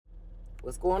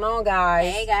What's going on,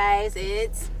 guys? Hey, guys,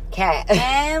 it's Kat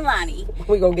and Lonnie.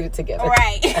 We gonna get it together,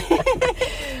 right?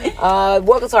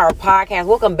 Welcome to our podcast.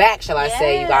 Welcome back, shall I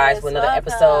say, you guys, with another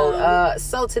episode.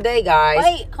 So today, guys.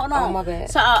 Wait, hold on. Oh, my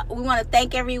bad. So we want to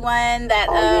thank everyone that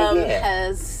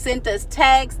has sent us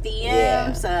texts,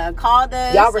 DMs, called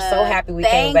us. Y'all were so happy we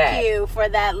came back. Thank you for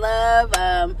that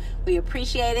love. We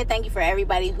appreciate it. Thank you for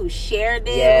everybody who shared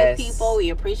it with people.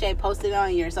 We appreciate posting it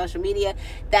on your social media.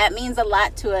 That means a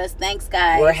lot to us. Thanks,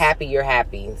 guys. We're happy you're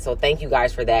happy. So thank you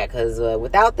guys for that. Because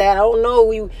without that, I don't know.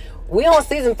 We on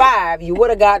season 5. You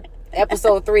would have got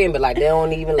episode 3 and be like, they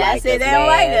don't even like us, They man. don't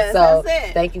like us. So That's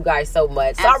it. thank you guys so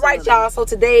much. So, Absolutely. all right, y'all. So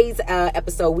today's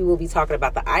episode, we will be talking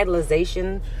about the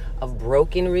idolization of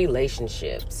broken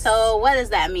relationships. So what does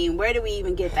that mean? Where do we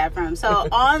even get that from? So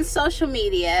on social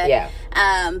media,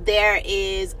 there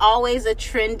is always a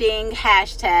trending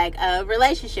hashtag of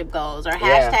relationship goals or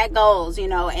hashtag goals,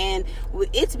 and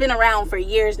it's been around for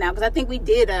years now, because I think we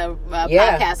did a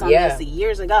podcast on this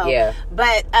years ago. Yeah.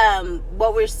 But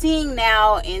what we're seeing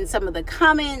now in some of the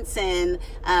comments and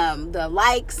the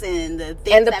likes and the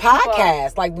things and the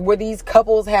podcasts, like where these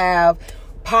couples have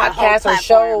podcasts or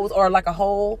shows or like a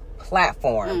whole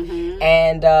platform,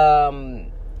 and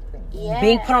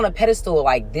being put on a pedestal,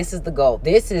 like, this is the goal,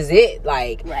 this is it,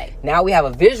 like, now we have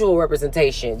a visual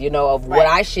representation, of what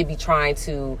I should be trying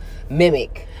to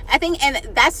mimic. I think,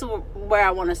 and that's where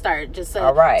I want to start, just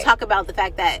to talk about the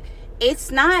fact that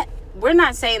we're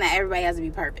not saying that everybody has to be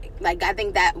perfect. Like, I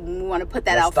think that we want to put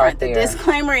that out front. The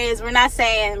disclaimer is, we're not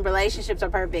saying relationships are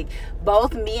perfect.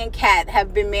 Both me and Kat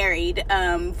have been married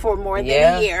for more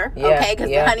than a year, okay? Because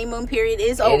the honeymoon period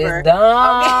is over. It is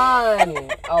done.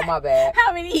 Okay. Oh, my bad.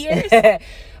 How many years?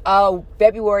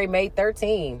 February, May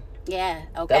 13. Yeah,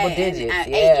 okay. Double digits. 8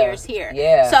 years here.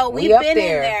 Yeah. So we've been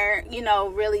in there,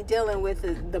 really dealing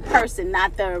with the person,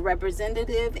 not the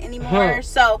representative anymore.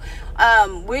 So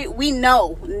we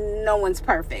know no one's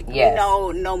perfect. Yes. We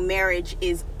know no marriage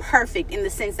is perfect in the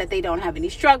sense that they don't have any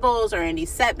struggles or any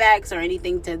setbacks or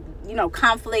anything to,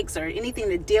 conflicts or anything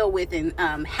to deal with and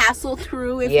hassle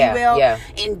through, if you will,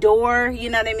 endure. You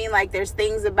know what I mean? Like, there's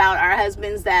things about our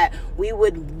husbands that we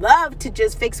would love to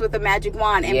just fix with a magic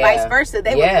wand, and vice versa.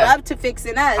 They would love to fix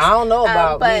in us. I don't know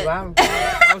about me. Come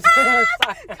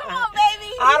on,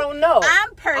 baby. I don't know.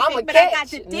 I'm perfect, but I got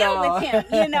to deal with him.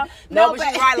 No, but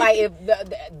you're right. Like, if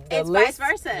the it's list, vice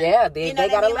versa. Yeah, they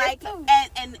gotta like,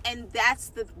 and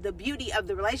that's the beauty of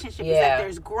the relationship is that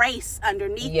there's grace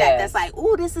underneath that. That's like,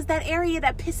 ooh, this is that area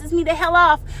that pisses me the hell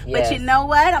off. But you know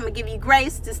what? I'm gonna give you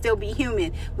grace to still be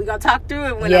human. We're gonna talk through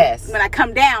it when I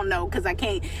come down, though, because I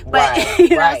can't. But you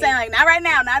know what I'm saying? Like, not right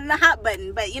now, not in the hot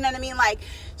button. But you know what I mean? Like,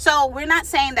 so we're not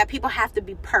saying that people have to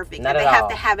be perfect, that they have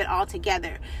to have it all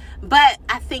together. But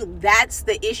I think that's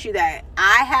the issue that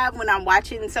I have when I'm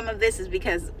watching some of this, is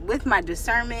because with my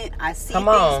discernment, I see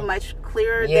things much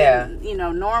clearer than,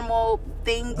 normal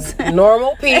things.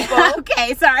 Normal people.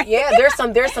 Okay, sorry. Yeah, there's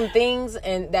some things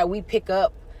that we pick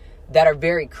up that are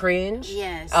very cringe.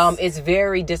 Yes. It's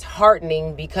very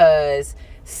disheartening because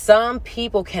some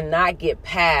people cannot get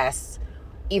past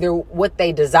either what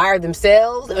they desire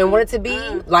themselves and want it to be,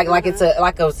 like it's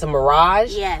a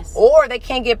mirage. Yes. Or they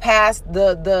can't get past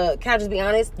the can I just be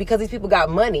honest? Because these people got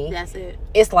money. That's it.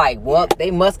 It's like, well,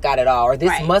 they must got it all, or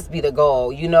this must be the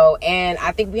goal, and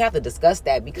I think we have to discuss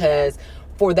that, because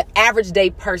for the average day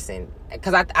person,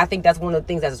 because I think that's one of the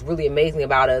things that's really amazing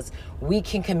about us. We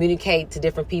can communicate to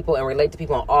different people and relate to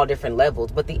people on all different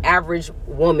levels. But the average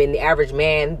woman, the average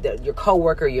man, your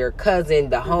coworker, your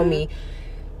cousin, the homie,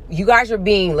 you guys are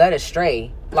being led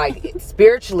astray, like,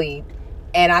 spiritually.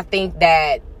 And I think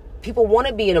that people want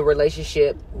to be in a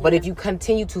relationship, but if you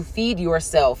continue to feed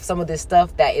yourself some of this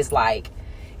stuff that is like,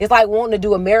 it's like wanting to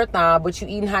do a marathon, but you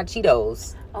eating hot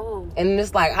Cheetos. Oh. And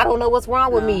it's like, I don't know what's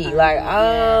wrong with me. Like,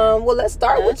 well, let's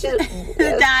start with your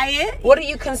diet. What are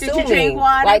you consuming? Did you drink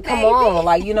water, like, come on.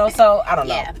 Like, so I don't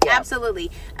know. Yeah,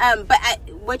 absolutely. But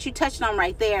what you touched on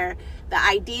right there, the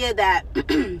idea that,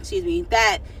 excuse me,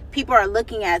 that people are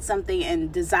looking at something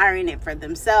and desiring it for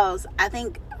themselves. I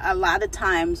think a lot of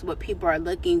times what people are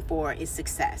looking for is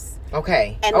success.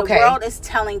 Okay. And the world is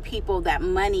telling people that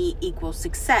money equals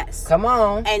success. Come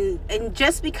on. And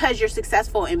just because you're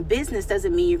successful in business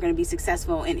doesn't mean you're going to be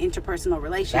successful in interpersonal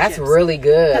relationships. That's really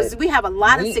good. Because we have a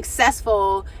lot of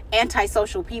successful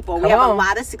antisocial people. We have a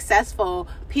lot of successful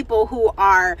people who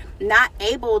are not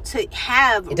able to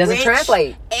have it doesn't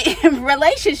translate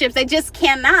relationships. They just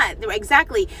cannot.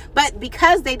 Exactly. But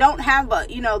because they don't have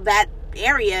that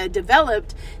area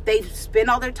developed, they spend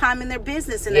all their time in their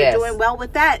business and they're doing well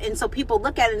with that, and so people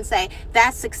look at it and say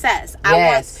that's success.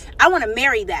 I want to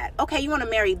marry that. Okay, you want to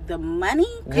marry the money,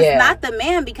 not the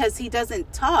man, because he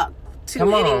doesn't talk to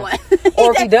anyone.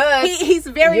 Or if he does, he's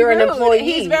very you're rude. An employee.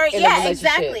 He's very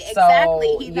exactly.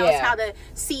 He knows how to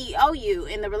CEO you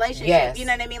in the relationship. You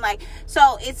know what I mean? Like,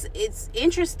 so it's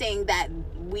interesting that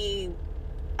we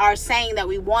are saying that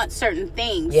we want certain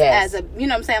things as a, you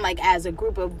know what I'm saying, like as a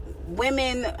group of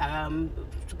women,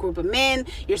 group of men.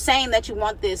 You're saying that you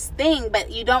want this thing,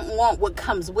 but you don't want what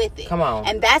comes with it. Come on.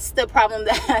 And that's the problem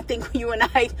that I think you and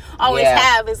I always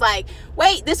have, is like,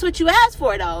 wait, this is what you asked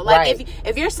for though. Like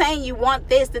if you're saying you want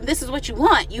this, then this is what you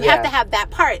want. You have to have that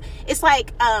part. It's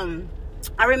like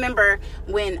I remember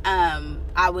when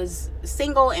I was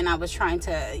single and I was trying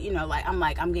to, you know, like,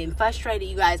 I'm getting frustrated,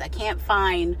 you guys. I can't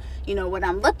find, you know, what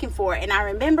I'm looking for. And I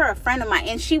remember a friend of mine,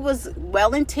 and she was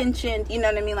well-intentioned, you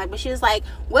know what I mean? Like, but she was like,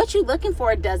 what you looking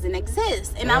for doesn't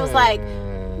exist. And I was like,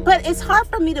 but it's hard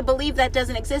for me to believe that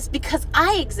doesn't exist because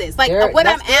I exist. Like, what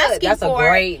I'm asking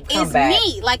for is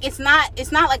me. Like, it's not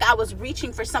like I was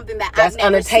reaching for something that I've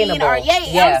never seen. Or I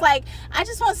was like, I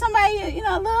just want somebody, you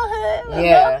know, a little hood, a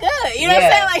little good. You know what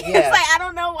I'm saying? Like, it's like, I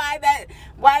don't know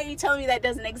why are you telling me that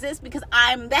doesn't exist? Because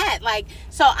I'm that. Like,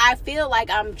 so I feel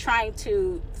like I'm trying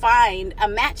to find a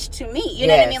match to me. You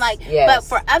know what I mean? Like, but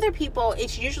for other people,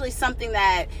 it's usually something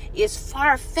that is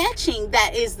far-fetching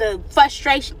that is the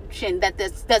frustration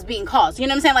that's being caused. You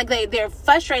know what I'm saying? Like, they're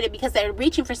frustrated because they're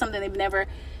reaching for something they've never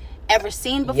ever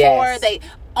seen before. They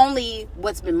only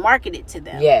what's been marketed to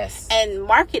them. And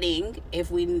marketing,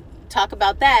 if we talk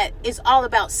about that, is all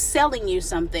about selling you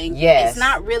something. It's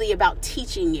not really about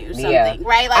teaching you something,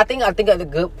 right? Like, I think of the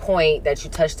good point that you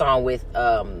touched on with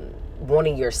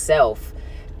wanting yourself.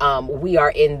 We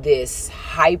are in this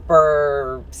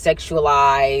hyper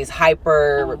sexualized, I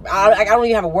don't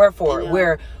even have a word for it,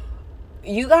 where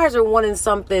you guys are wanting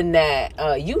something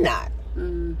that you not.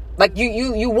 Like,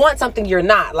 you want something you're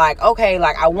not. Like, okay,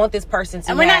 like, I want this person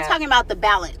to And we're not talking about the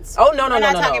balance. Oh, no.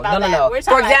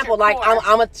 For example, like,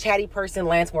 I'm a chatty person,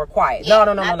 Lance more quiet. No.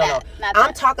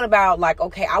 I'm talking about, like,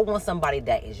 okay, I want somebody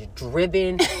that is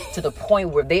driven to the point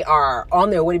where they are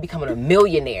on their way to becoming a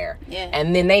millionaire.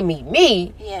 And then they meet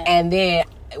me. And then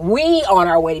we on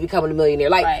our way to becoming a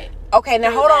millionaire. Like, okay,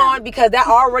 now hold on, because that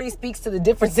already speaks to the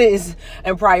differences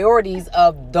and priorities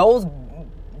of those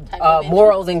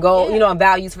morals and goals, you know, and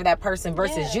values for that person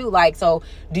versus you. Like, so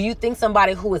do you think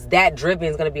somebody who is that driven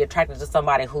is going to be attracted to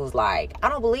somebody who's like, I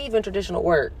don't believe in traditional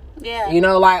work? You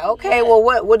know, like, okay, well,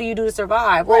 what do you do to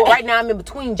survive? Well, right now I'm in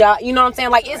between jobs. You know what I'm saying?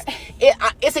 Like,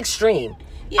 it's extreme.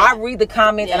 I read the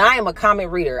comments, and I am a comment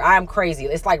reader. I am crazy.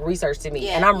 It's like research to me.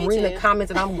 And I'm reading the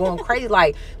comments, and I'm going crazy.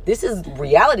 Like, this is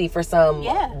reality for some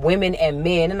women and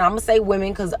men. And I'm going to say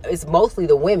women because it's mostly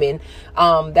the women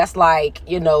that's like,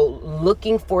 you know,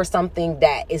 looking for something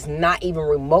that is not even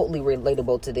remotely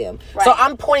relatable to them. So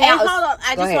I'm pointing out. Hold on.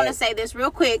 I just want to say this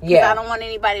real quick because I don't want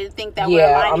anybody to think that we're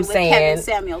aligning with Kevin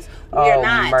Samuels. We're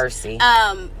not. Mercy.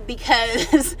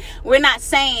 Because we're not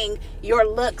saying your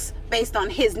looks based on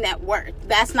his net worth.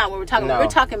 That's not what we're talking about. We're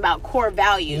talking about core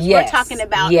values. We're talking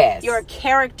about your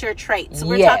character traits.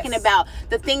 We're talking about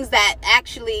the things that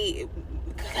actually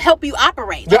help you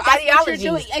operate. Your ideology,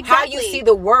 how you see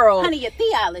the world. Honey, your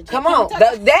theology. Come on.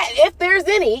 That if there's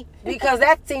any, because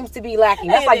that seems to be lacking.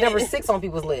 That's like number 6 on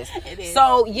people's list.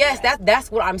 So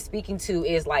that's what I'm speaking to,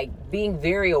 is like being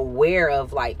very aware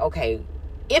of, like, okay,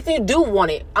 if you do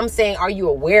want it, I'm saying, are you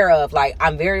aware of, like,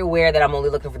 I'm very aware that I'm only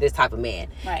looking for this type of man.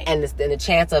 And the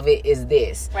chance of it is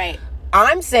this.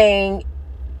 I'm saying,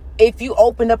 if you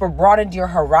opened up or broadened your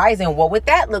horizon, what would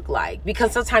that look like?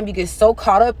 Because sometimes you get so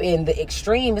caught up in the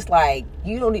extreme, it's like,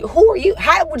 you don't need, who are you?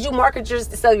 How would you market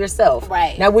sell yourself?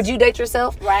 Now, would you date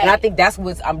yourself? And I think that's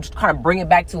what I'm just kind of bringing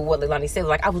back to what Leilani said.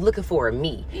 Like, I was looking for a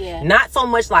me. Not so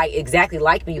much like exactly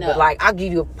like me, but like, I'll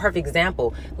give you a perfect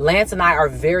example. Lance and I are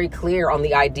very clear on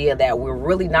the idea that we're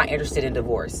really not interested in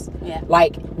divorce.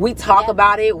 Like, we talk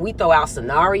about it. We throw out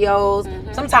scenarios.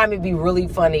 Sometimes it'd be really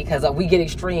funny because we get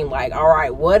extreme. Like, all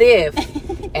right, what if?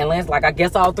 And Lance like, I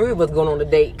guess all 3 of us going on a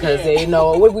date because you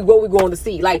know what we going to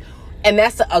see. Like, and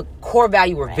that's a core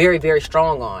value we're very, very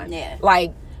strong on.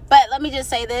 Like, but let me just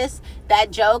say this: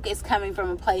 that joke is coming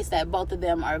from a place that both of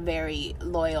them are very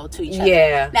loyal to each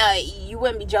other. Now, you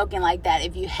wouldn't be joking like that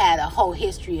if you had a whole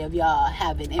history of y'all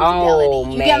having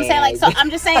infidelity. You get what I'm saying? Like, so I'm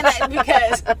just saying that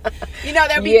because, you know,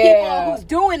 there'll be people who's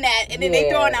doing that, and then they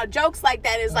throwing out jokes like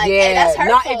that. It's like, hey, that's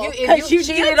hurtful. No, if you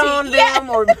cheated on them,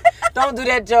 or don't do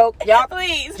that joke. Y'all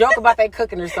please joke about that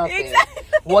cooking or something.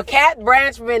 Well, Kat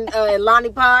Branchman and Lonnie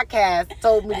Podcast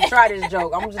told me to try this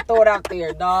joke. I'm just throw it out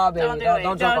there, dog, baby.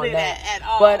 Don't joke on that at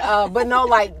all. But no,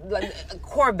 like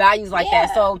core values like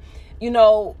that. So, you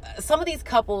know, some of these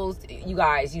couples, you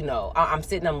guys, you know, I'm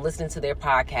listening to their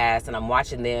podcast and I'm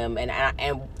watching them,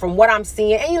 and from what I'm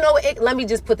seeing, and you know, let me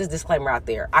just put this disclaimer out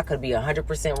there. I could be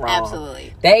 100% wrong.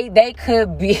 Absolutely. They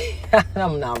could be.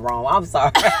 I'm not wrong. I'm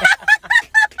sorry.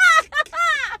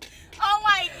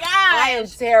 I am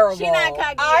terrible. She's not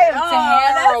cocky. I am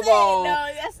terrible.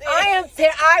 That's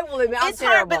it. I will admit, I'm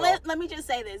terrible. Hard, but let me just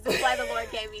say this. This is why the Lord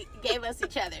gave us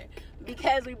each other.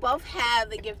 Because we both have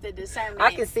the gift of discernment.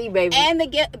 I can see, baby. And the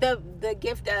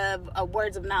gift of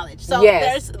words of knowledge. So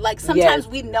there's like sometimes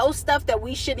we know stuff that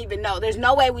we shouldn't even know. There's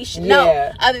no way we should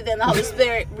know other than the Holy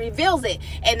Spirit reveals it.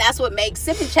 And that's what makes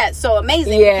Sipping Chat so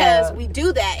amazing because we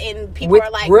do that and people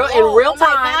are like, in real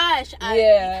time. My gosh.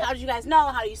 How did you guys know?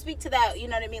 How do you speak to that? You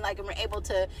know what I mean? Like, and we're able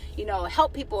to, you know,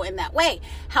 help people in that way.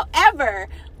 However,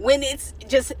 when it's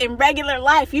just in regular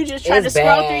life, you just try to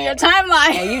scroll through your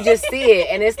timeline. And you just see it.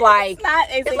 And it's like,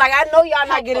 it's like, I know y'all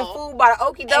not getting food by the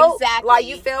okie doke. Exactly. Like,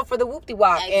 you fell for the whoopty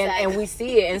wop. Exactly. And we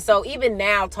see it. And so even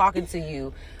now talking to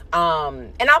you,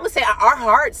 and I'm gonna say our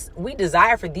hearts, we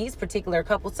desire for these particular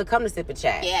couples to come to Sip and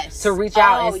Chat. Yes. To reach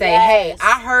out and say, hey,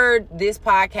 I heard this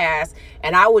podcast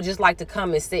and I would just like to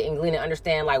come and sit and glean and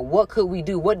understand, like, what could we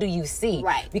do? What do you see?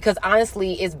 Right. Because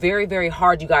honestly, it's very, very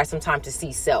hard, you guys, sometimes to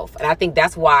see self. And I think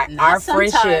that's why our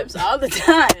friendships all the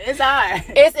time. It's hard.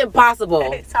 It's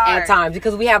impossible it's hard. At times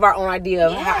because we have our own idea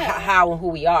of how and who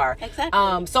we are.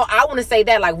 Exactly. So I want to say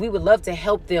that, like, we would love to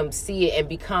help them see it and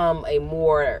become a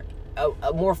more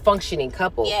functioning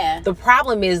couple. Yeah. The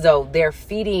problem is, though, they're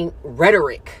feeding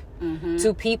rhetoric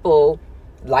to people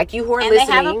like you who are listening.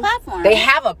 They have a platform. They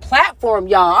have a platform,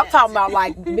 y'all. I'm talking about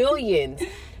like millions.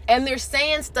 And they're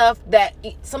saying stuff that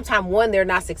sometimes, one, they're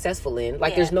not successful in.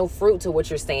 Like, there's no fruit to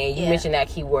what you're saying. You mentioned that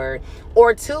keyword.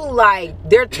 Or two, like,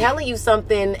 they're telling you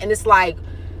something and it's like,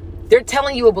 they're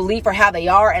telling you a belief or how they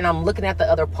are, and I'm looking at the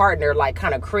other partner like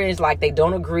kind of cringe, like they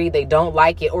don't agree, they don't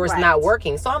like it, or it's not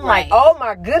working. So I'm like, oh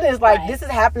my goodness, like this is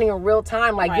happening in real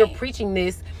time. Like you're preaching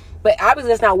this, but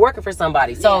obviously it's not working for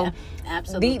somebody. So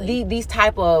absolutely, these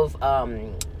type of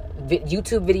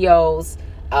YouTube videos,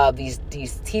 these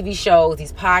TV shows,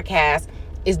 these podcasts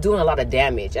is doing a lot of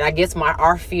damage. And I guess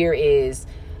our fear is,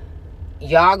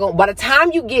 y'all go, by the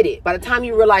time you get it, by the time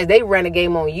you realize they ran a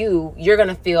game on you, you're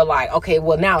gonna feel like, okay,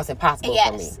 well, now it's impossible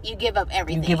for me. You give up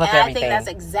everything. You give up everything. I think that's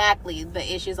exactly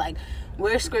the issue. Like,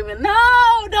 we're screaming,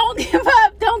 no, don't give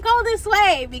up, don't go this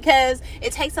way, because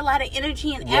it takes a lot of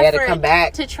energy and effort to come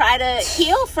back to try to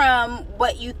heal from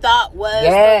what you thought was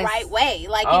the right way.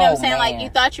 Like, you know what I'm saying? Like, you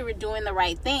thought you were doing the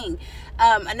right thing.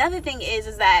 Another thing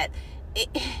is that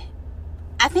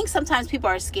I think sometimes people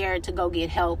are scared to go get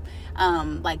help,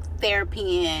 like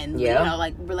therapy and you know,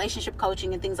 like relationship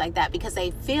coaching and things like that, because they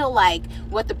feel like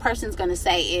what the person's going to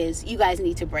say is, you guys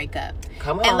need to break up.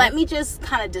 Come on. And let me just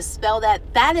kind of dispel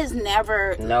that. That is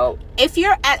never. No. If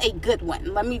you're at a good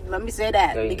one, let me say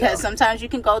that, because sometimes you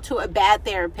can go to a bad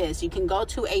therapist, you can go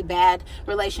to a bad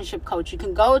relationship coach, you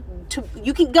can go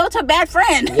to a bad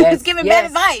friend who's giving bad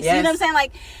advice. You know what I'm saying?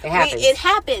 Like, it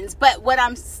happens. But what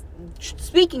I'm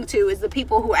speaking to is the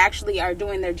people who actually are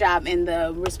doing their job in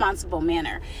the responsible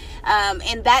manner,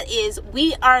 and that is,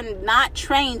 we are not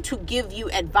trained to give you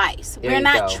advice. We're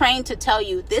not trained to tell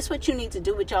you this what you need to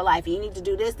do with your life, and you need to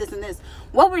do this and this.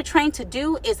 What we're trained to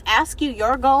do is ask you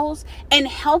your goals and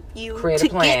help you to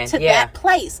get to that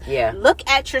place. Look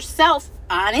at yourself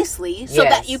honestly, so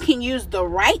that you can use the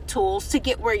right tools to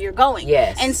get where you're going.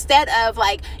 Instead of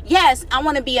like, yes, I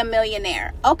want to be a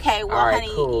millionaire. Okay, well, honey,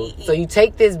 cool. So you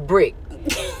take this brick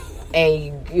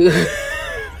and you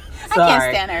I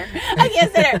can't stand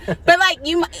her. But like,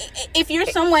 if you're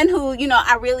someone who, you know,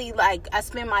 I really like, I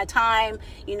spend my time,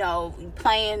 you know,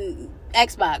 playing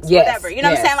Xbox, whatever, you know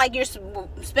what I'm saying? Like, you're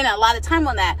spending a lot of time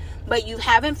on that, but you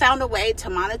haven't found a way to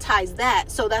monetize that,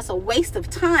 so that's a waste of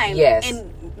time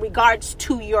in regards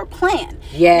to your plan.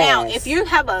 Now, if you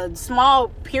have a small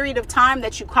period of time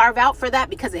that you carve out for that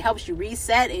because it helps you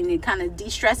reset and it kind of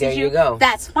de-stresses you,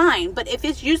 that's fine. But if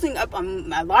it's using up a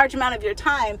large amount of your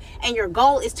time and your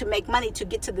goal is to make money to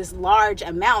get to this large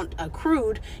amount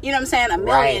accrued, you know what I'm saying, $1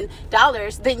 million,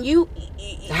 then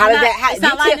it's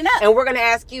not lining up. And we're going to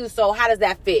ask you, so how does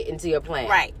that fit into your plan?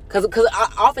 Right. Because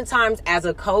oftentimes as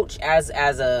a coach, as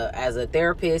a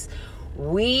therapist,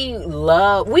 we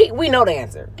know the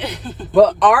answer.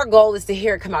 But our goal is to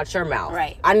hear it come out your mouth.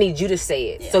 Right. I need you to say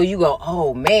it. Yeah. So you go,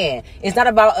 oh man. It's not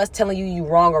about us telling you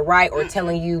wrong or right, or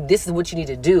telling you this is what you need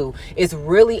to do. It's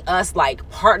really us like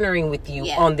partnering with you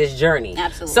on this journey.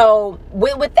 Absolutely. So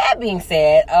with that being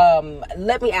said,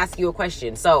 let me ask you a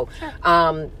question. So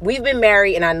we've been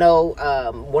married, and I know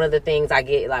one of the things I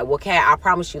get like, well, Kat, I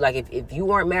promise you, like if you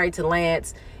weren't married to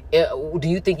Lance, do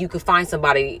you think you could find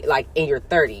somebody like in your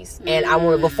 30s? And I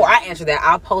want to, before I answer that,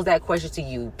 I'll pose that question to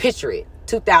you. Picture it,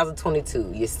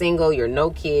 2022. You're single. You're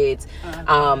no kids.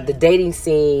 The dating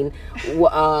scene.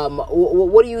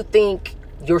 What do you think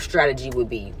your strategy would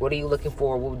be? What are you looking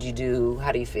for? What would you do?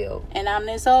 How do you feel? And I'm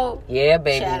this old. Yeah,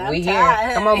 baby. We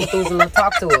here. Come on, Methuselah,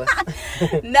 talk to us.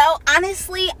 No,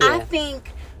 honestly, I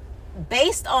think,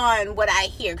 based on what I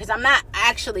hear, because I'm not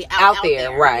actually out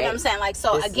there, right? You know what I'm saying? Like,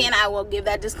 so this again, I will give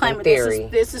that disclaimer.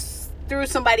 This is through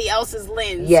somebody else's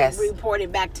lens. Yes.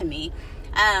 Reported back to me.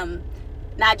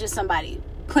 Not just somebody,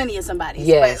 plenty of somebody.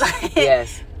 Yes. Like,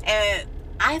 yes. And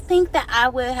I think that I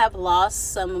would have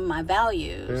lost some of my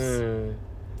values.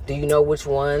 Do you know which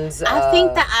ones? I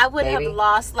think that I would have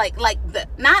lost,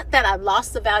 not that I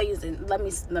lost the values, and let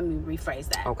me rephrase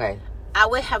that. Okay. I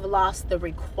would have lost the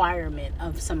requirement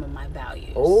of some of my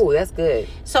values. Oh, that's good.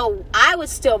 So I would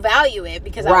still value it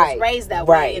because I was raised that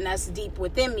way, and that's deep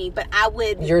within me. But I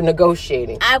would... You're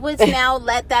negotiating. I would now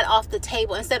let that off the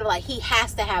table. Instead of like, he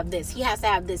has to have this, he has to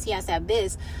have this, he has to have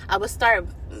this. I would start,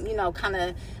 kind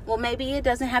of, well, maybe it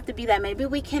doesn't have to be that. Maybe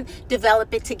we can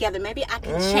develop it together. Maybe I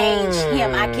can change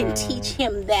him. I can teach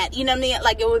him that. You know what I mean?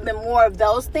 Like, it would have been more of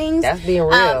those things. That's being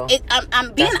real.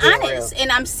 I'm being honest. And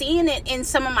I'm seeing it in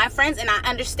some of my friends, and I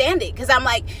understand it. Because I'm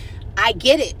like, I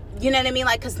get it. You know what I mean?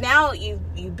 Like, because now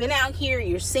you've been out here.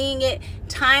 You're seeing it.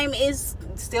 Time is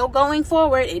still going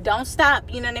forward. It don't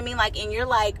stop. You know what I mean? Like, and you're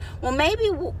like, well, maybe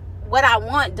what I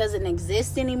want doesn't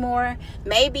exist anymore.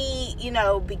 Maybe,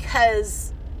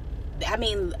 because...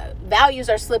 values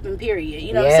are slipping, period.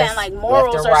 You know what I'm saying? Like,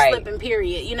 morals are slipping,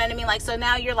 period. You know what I mean? Like, so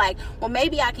now you're like, well,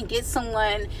 maybe I can get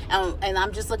someone, and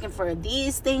I'm just looking for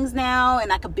these things now,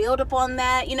 and I could build upon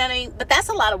that. You know what I mean? But that's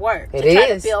a lot of work. It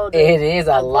is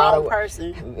a lot of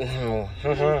person.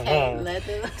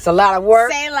 It's a lot of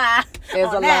work. Say a lot.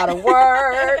 It's a lot of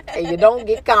work, and you don't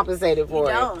get compensated for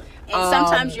it. You don't. And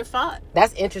sometimes you're fought.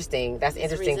 That's interesting. That's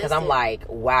interesting because I'm like,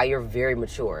 wow, you're very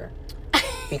mature.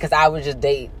 Because I would just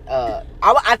date. I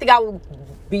think I would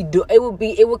be.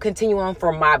 It would continue on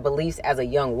from my beliefs as a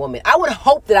young woman. I would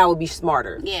hope that I would be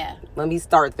smarter. Yeah. Let me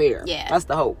start there. Yeah. That's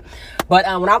the hope. But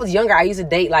when I was younger, I used to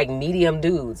date like medium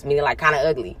dudes, meaning like kind of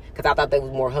ugly, because I thought they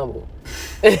was more humble.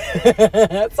 So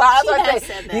I was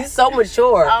like, he's so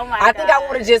mature. Oh my I think I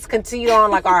would have just continued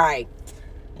on like, all right,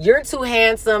 you're too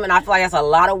handsome, and I feel like that's a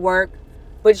lot of work,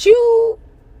 but you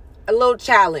a little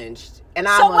challenged. And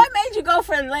what made you go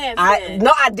for Lance?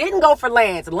 No, I didn't go for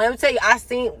Lance. Let me tell you,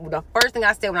 the first thing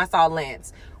I said when I saw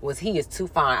Lance was, he is too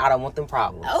fine. I don't want them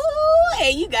problems. Oh,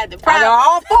 hey, you got the problems. I got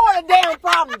all 4 of the damn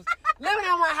problems. Living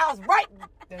out my house, write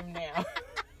them down.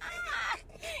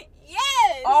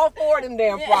 Yes. All 4 of them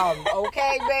damn problems.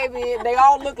 Okay, baby? They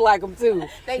all look like them, too.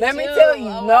 Let me tell you.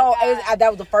 That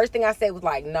was the first thing I said was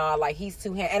like, nah, like, he's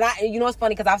too handsome. And you know what's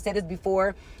funny? Because I've said this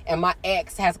before, and my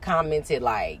ex has commented,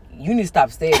 like, you need to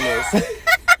stop saying this.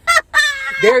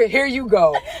 Here you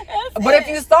go. But if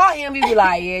you saw him, you'd be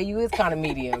like, yeah, you is kind of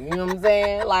medium. You know what I'm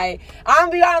saying? Like, I'm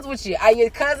gonna be honest with you. Your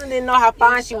cousin didn't know how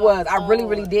fine she was. I really,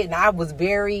 really didn't. I was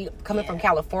coming from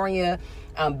California,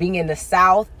 being in the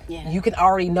South. Yeah. You can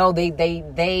already know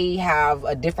they have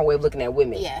a different way of looking at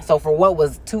women. Yeah. So for what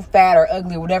was too fat or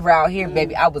ugly or whatever out here,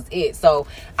 baby, I was it. So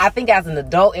I think as an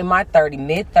adult in my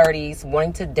mid-30s,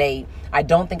 wanting to date, I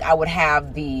don't think I would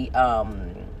have the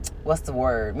what's the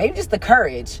word? Maybe just the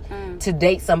courage to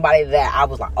date somebody that I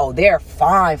was like, oh, they're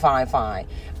fine.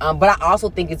 But I also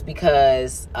think it's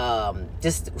because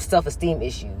just self-esteem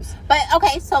issues. But,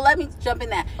 okay, so let me jump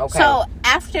in that. Okay. So,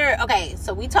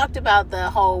 so we talked about the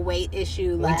whole weight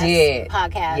issue last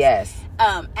podcast. Yes.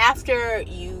 After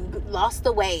you lost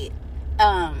the weight,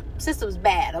 sister was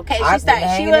bad, okay? I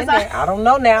don't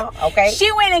know now, okay?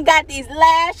 She went and got these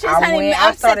lashes, honey.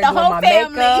 I started the doing whole my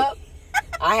family. Makeup.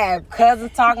 I have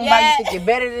cousins talking about you think you're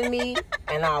better than me,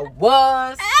 and I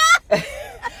was.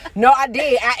 No, I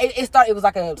did. It was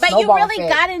like a But snowball you really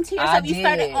effect. got into yourself. You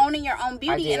started owning your own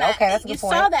beauty. And that's a good point. You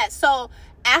saw that. So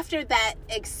after that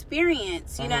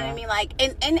experience, you know what I mean? Like,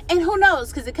 and who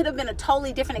knows? Because it could have been a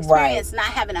totally different experience not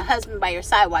having a husband by your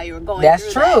side while you were going through that.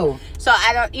 That's true. So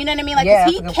I don't, you know what I mean? Like,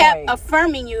 if he kept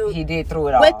affirming you. He did through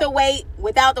it all. With the weight,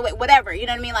 without the weight, whatever. You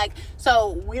know what I mean? Like,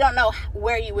 so we don't know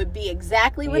where you would be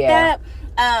exactly with that.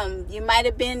 you might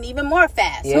have been even more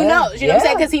fast. Who knows? You know what I'm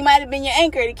saying? Because he might have been your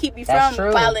anchor to keep you from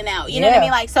falling out. You know what I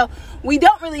mean? Like, so we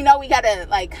don't really know. We gotta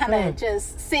like kind of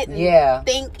just sit and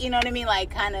think. You know what I mean? Like,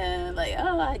 kind of like,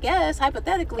 oh, I guess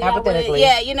hypothetically. You know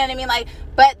what I mean? Like,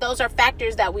 but those are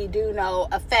factors that we do know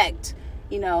affect,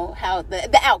 you know, how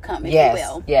the outcome, if you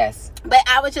will. Yes. But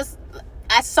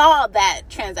I saw that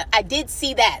I did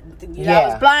see that. You know, I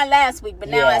was blind last week, but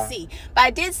now I see. But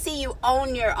I did see you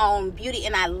own your own beauty,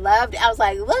 and I loved it. I was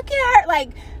like, look at her,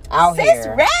 like, out sis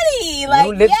here. Ready. Like,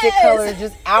 new lipstick colors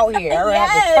just out here. I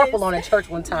had the purple on at church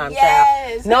one time,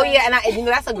 child. No, and you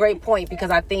know, that's a great point, because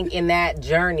I think in that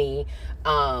journey,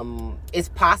 it's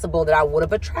possible that I would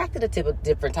have attracted a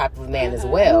different type of man as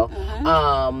well.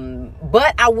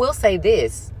 But I will say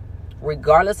this.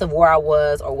 Regardless of where I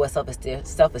was or what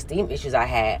self-esteem issues I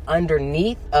had,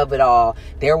 underneath of it all,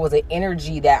 there was an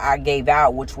energy that I gave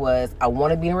out, which was, I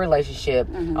want to be in a relationship.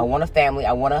 I want a family.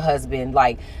 I want a husband.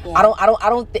 Like, I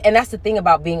don't, and that's the thing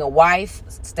about being a wife.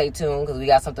 Stay tuned, because we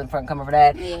got something coming for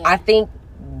that. I think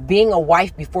being a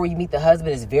wife before you meet the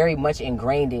husband is very much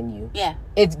ingrained in you.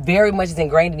 It's very much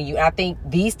ingrained in you. And I think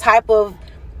these type of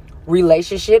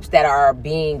relationships that are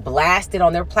being blasted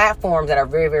on their platforms that are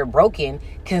very, very broken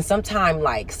can sometimes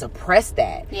like suppress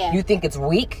that. You think it's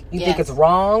weak, you think it's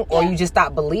wrong, or you just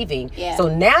stop believing.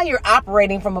 So now you're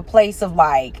operating from a place of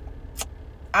like,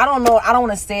 I don't know, I don't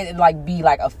want to say it like be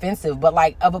like offensive, but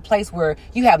like of a place where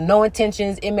you have no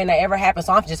intentions, it may not ever happen,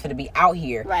 so I'm just going to be out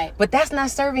here. But that's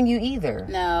not serving you either.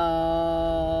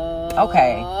 No.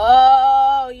 Okay.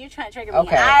 Oh, you're trying to trigger me.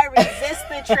 Okay. I resist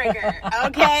the trigger.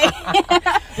 Okay.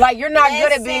 Like, you're not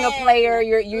good at being a player.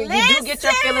 You do get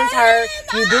your feelings hurt.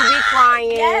 You do be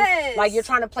crying. Like, you're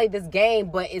trying to play this game,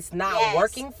 but it's not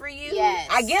working for you.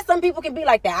 I guess some people can be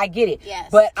like that. I get it.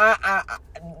 But I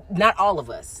not all of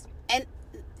us.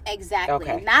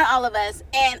 Exactly. Not all of us.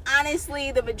 And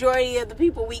honestly, the majority of the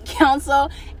people we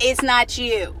counsel, it's not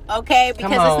you. Okay?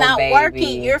 Because it's not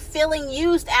working. You're feeling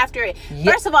used after it.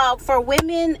 First of all, for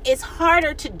women, it's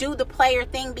harder to do the player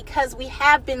thing because we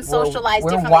have been socialized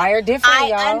differently. We're wired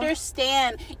differently, I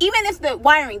understand. Even if the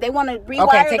wiring, they want to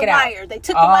rewire the wire. They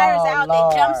took the wires out.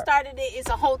 Lord. They jump started it. It's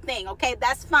a whole thing. Okay?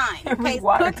 That's fine. Okay?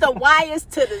 Put the wires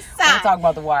to the side. We're talking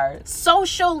about the wires.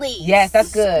 Socially. Yes,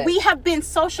 that's good. We have been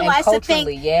socialized to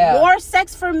think more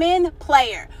sex for men,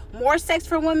 player. More sex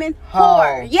for women,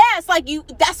 whore. Yes, like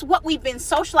that's what we've been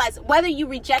socialized, whether you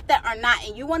reject that or not,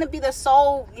 and you want to be the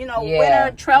sole,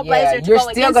 winner, trailblazer. You're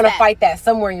still going to fight that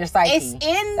somewhere in your psyche. It's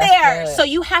in there. So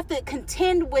you have to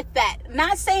contend with that.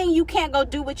 Not saying you can't go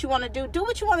do what you want to do. Do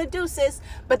what you want to do, sis.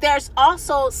 But there's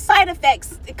also side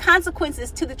effects,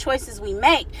 consequences to the choices we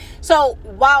make. So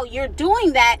while you're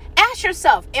doing that, ask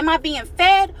yourself, am I being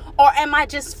fed, or am I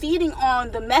just feeding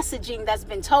on the messaging that's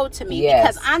been told to me?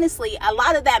 Because honestly, a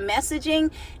lot of that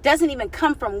messaging doesn't even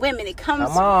come from women. It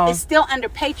comes, it's still under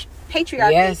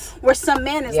patriarchy, where some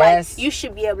men is like, you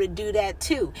should be able to do that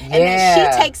too. And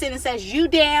then she takes it and says, you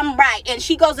damn right. And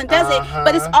she goes and does it,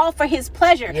 but it's all for his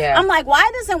pleasure. I'm like, why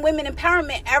doesn't women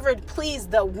empowerment ever please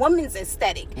the woman's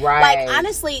aesthetic? Like,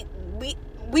 honestly,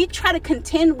 we try to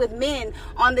contend with men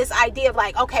on this idea of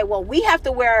like, okay, well, we have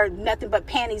to wear nothing but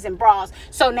panties and bras,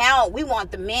 so now we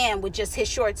want the man with just his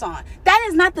shorts on. That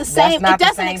is not the same. It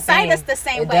doesn't excite us the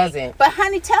same way. Doesn't. But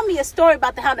honey, tell me a story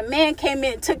about how the man came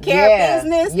in and took care of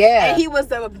business, and he was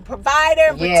the provider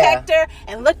and protector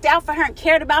and looked out for her and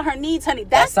cared about her needs, honey.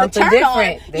 That's the turn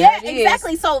different. On.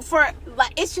 Exactly. So for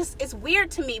like, it's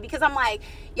weird to me, because I'm like,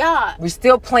 y'all, we're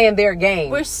still playing their game.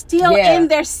 We're still in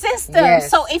their system.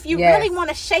 So if you really want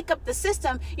to shake up the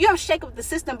system, you don't shake up the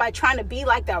system by trying to be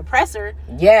like the oppressor.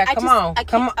 Come on.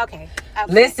 Okay.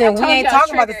 Listen, we ain't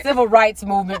talking about the civil rights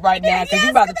movement right now, because you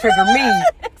about to trigger me.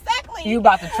 Exactly. You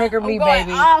about to trigger me,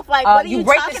 baby. Off. Like, what are you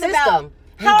break talking the system. About?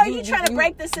 How are you trying to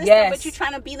break the system, but you're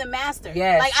trying to be the master?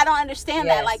 Like, I don't understand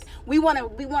that. Like, we want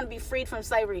to be freed from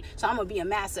slavery, so I'm gonna be a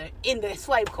master in the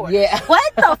slave quarter.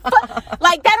 What the fuck?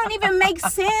 Like, that don't even make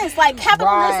sense. Like,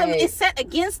 capitalism is set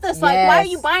against us. Like, why are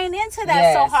you buying into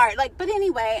that so hard? Like, but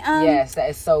anyway, that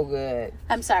is so good.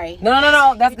 I'm sorry.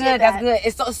 No. That's good. That's good.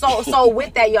 It's so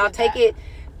with that, y'all, take it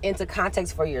into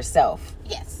context for yourself.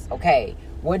 Okay.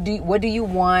 What do you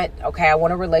want? Okay, I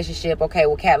want a relationship. Okay,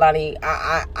 well, Catlani,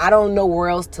 I don't know where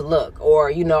else to look,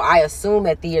 or I assume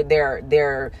that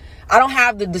they're I don't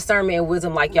have the discernment and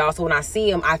wisdom like y'all. So when I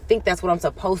see them, I think that's what I'm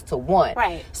supposed to want.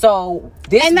 Right. So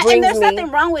this brings and there's me,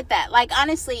 nothing wrong with that. Like,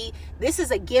 honestly, this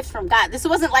is a gift from God. This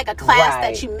wasn't like a class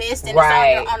that you missed and it's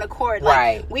on your own accord.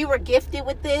 Like, we were gifted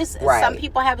with this. Some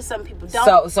people have it, some people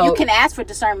don't. So you can ask for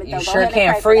discernment, though. You sure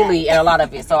can freely and a lot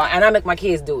of it. So, and I make my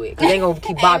kids do it because they ain't going to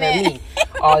keep bothering me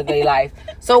all day life.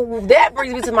 So that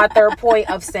brings me to my third point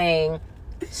of saying,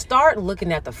 start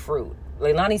looking at the fruit.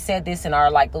 Leilani said this in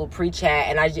our little pre-chat,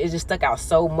 and it just stuck out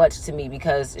so much to me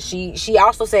because she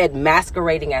also said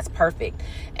masquerading as perfect.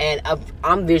 And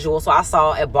I'm visual, so I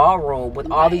saw a ballroom with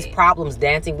all these problems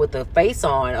dancing with the face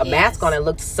on, a mask on. It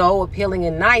looked so appealing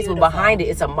and nice, but behind it,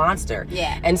 it's a monster.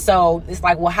 Yeah. And so it's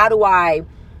like, well, how do I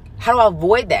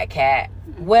avoid that, Kat?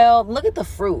 Well, look at the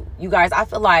fruit. You guys, I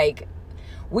feel like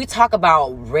we talk about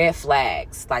red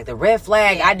flags. Like the red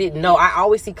flag, I didn't know. I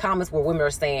always see comments where women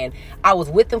are saying, I was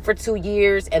with him for 2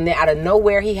 years and then out of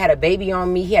nowhere, he had a baby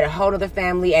on me. He had a whole other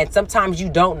family. And sometimes you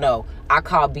don't know. I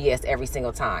call BS every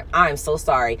single time. I am so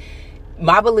sorry.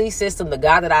 My belief system, the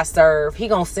God that I serve, he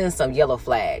gonna send some yellow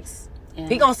flags. Yeah.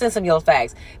 He gonna send some yellow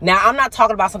flags. Now, I'm not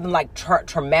talking about something like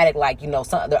traumatic, like,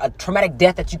 a traumatic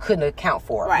death that you couldn't account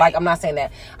for. Right. Like, I'm not saying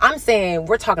that. I'm saying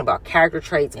we're talking about character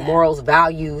traits, morals,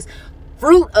 values,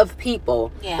 fruit of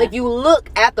people. If you look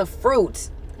at the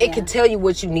fruit, it can tell you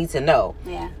what you need to know.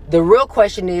 The real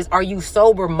question is, are you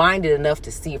sober minded enough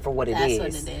to see it for what it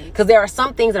is? Because there are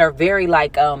some things that are very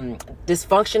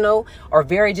dysfunctional or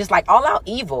very just all out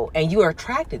evil, and you are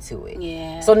attracted to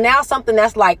it. So now something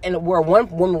that's and where one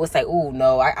woman would say, "Ooh,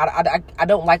 no, I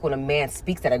don't like when a man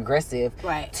speaks that aggressive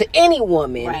to any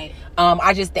woman."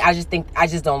 I just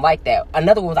don't like that.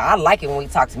 Another one, I like it when he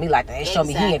talk to me like that. They show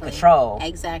me he in control.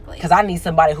 Exactly. Because I need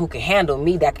somebody who can handle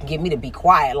me, that can get me to be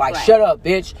quiet. Like, shut up,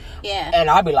 bitch. Yeah. And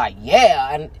I'll be like,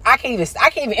 yeah. And I can't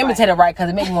even imitate it right because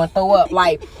it makes me want to throw up.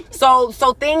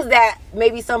 So things that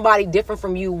maybe somebody different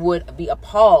from you would be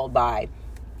appalled by,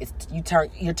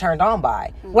 you're turned on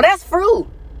by. Well, that's fruit.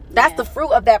 That's the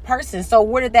fruit of that person. So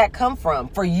where did that come from?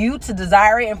 For you to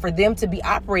desire it and for them to be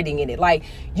operating in it.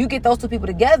 You get those two people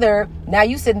together, now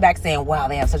you sitting back saying, wow,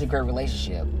 they have such a great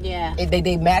relationship. Yeah.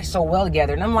 They match so well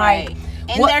together. And I'm like...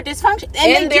 And their dysfunction.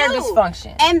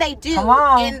 And they do. Come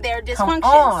on. In their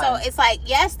dysfunction. So it's like,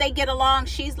 yes, they get along.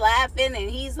 She's laughing and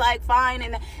he's fine.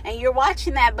 And you're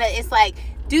watching that. But it's like,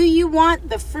 do you want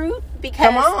the fruit?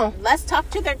 Because let's talk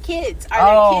to their kids. Are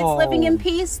their kids living in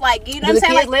peace? You know what I'm saying? Do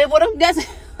the kids live with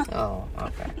them? Oh,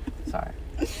 okay. Sorry.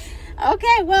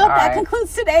 Okay, well, that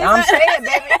concludes today's... I'm saying,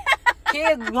 baby.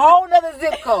 Kids, whole nother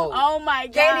zip code. Oh, my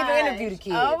God. Can't even interview the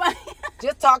kids. Oh, my...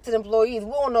 Just talk to the employees.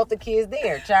 We don't know if the kid's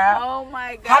there, child. Oh,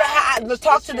 my God. Let's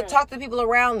talk to the people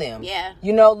around them. Yeah.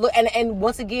 Look, and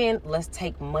once again, let's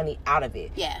take money out of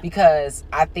it. Yeah. Because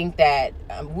I think that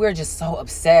we're just so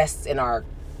obsessed in our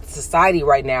society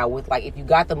right now with if you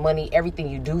got the money, everything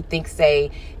you do, think,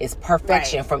 say is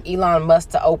perfection, from Elon Musk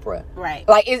to Oprah. Right.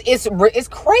 It's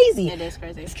crazy. It is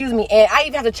crazy. Excuse me. And I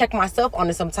even have to check myself on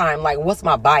it sometimes. What's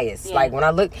my bias? Yeah. When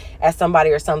I look at somebody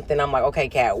or something, I'm like, okay,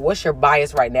 Kat, what's your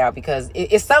bias right now? Because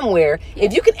it's somewhere. Yeah.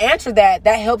 If you can answer that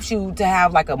helps you to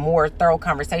have a more thorough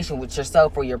conversation with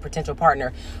yourself or your potential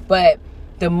partner. But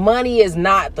the money is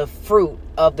not the fruit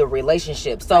of the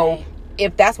relationship. So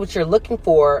if that's what you're looking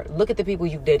for, look at the people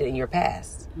you've dated in your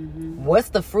past. Mm-hmm. What's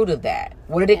the fruit of that?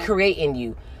 What did it create in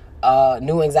you?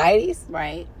 New anxieties?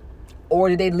 Right. Or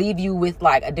did they leave you with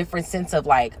a different sense of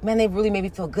man, they really made me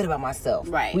feel good about myself.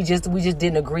 Right. We just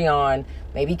didn't agree on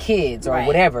maybe kids or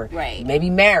whatever. Right. Maybe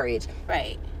marriage.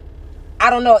 Right. I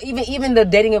don't know. Even the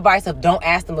dating advice of don't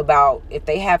ask them about if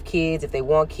they have kids, if they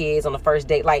want kids on the first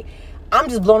date. I'm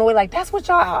just blown away. That's what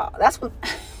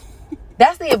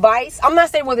that's the advice. I'm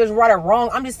not saying whether it's right or wrong.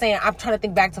 I'm just saying, I'm trying to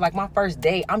think back to my first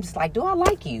date. I'm just do I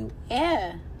like you?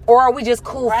 Yeah. Or are we just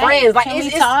cool friends? Can we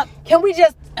talk? Can we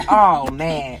just... Oh,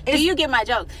 man. Do you get my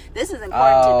joke? This is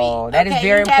important to me. Oh, that is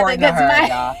very important to her,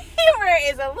 y'all. Humor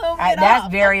is a little bit that's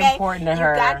off, very important to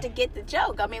her. You got to get the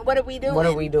joke. What are we doing? What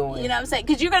are we doing? You know what I'm saying?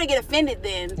 Because you're going to get offended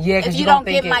then. Yeah, if you don't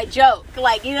get my joke. You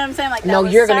know what I'm saying? No,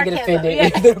 you're going to get offended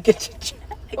if they don't get your joke.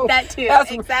 That too.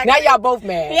 Exactly. Now y'all both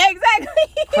mad. Yeah,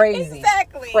 exactly. Crazy.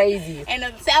 Exactly. Crazy. And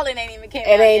the salad ain't even came.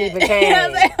 It ain't even came. You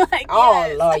know what I'm saying?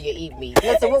 Oh, Lord, you eat me.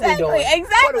 Listen, what we doing?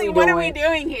 Exactly. What are we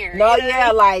doing here?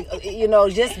 No,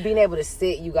 just being able to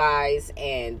sit, you guys,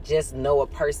 and just know a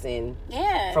person.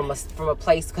 Yeah. From a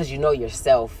place because you know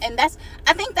yourself. And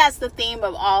I think that's the theme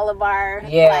of all of our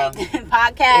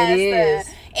podcasts. It is.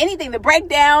 Anything, the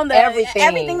breakdown,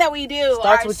 everything that we do,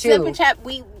 starts with slip you. and chat,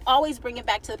 we always bring it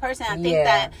back to the person. I think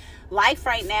that life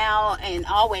right now and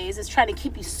always is trying to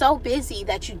keep you so busy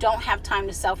that you don't have time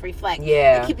to self-reflect.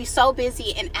 Yeah. To keep you so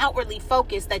busy and outwardly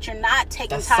focused that you're not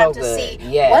taking That's time so to see,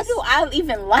 yes. what do I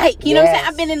even like? You know what I'm saying?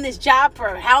 I've been in this job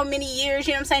for how many years,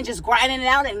 you know what I'm saying? Just grinding it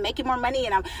out and making more money,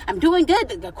 and I'm doing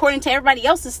good according to everybody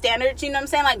else's standards, you know what I'm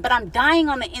saying? Like, but I'm dying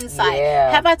on the inside.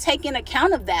 Yeah. Have I taken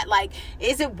account of that? Like,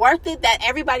 is it worth it that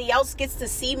everybody else gets to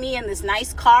see me in this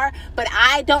nice car, but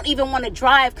I don't even want to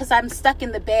drive because I'm stuck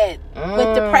in the bed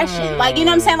with depression? Like, you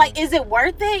know what I'm saying? Like, is it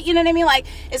worth it? You know what I mean? Like,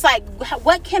 it's like,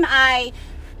 what can I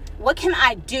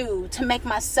do to make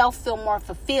myself feel more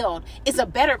fulfilled is a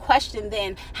better question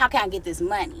than how can I get this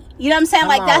money? You know what I'm saying?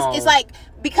 Like, it's like,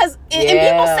 because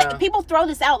and people throw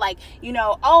this out like, you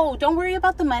know, oh, don't worry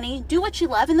about the money, do what you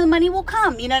love and the money will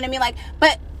come. You know what I mean? Like,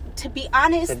 but to be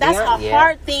honest, that's a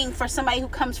hard thing for somebody who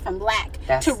comes from lack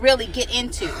to really get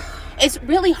into. It's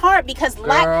really hard because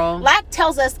lack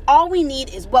tells us all we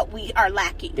need is what we are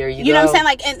lacking. There you know go. what I'm saying?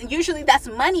 Like, and usually that's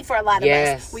money for a lot of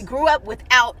us. We grew up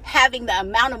without having the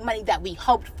amount of money that we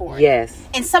hoped for. Yes.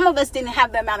 And some of us didn't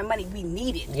have the amount of money we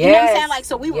needed. You know what I'm saying? Like,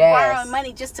 so we were borrowing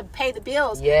money just to pay the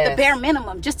bills, the bare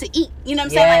minimum, just to eat. You know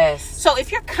what I'm saying? Like, so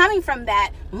if you're coming from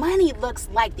that, money looks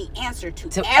like the answer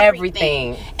to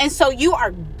everything. And so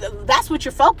that's what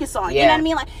you're focused on. You know what I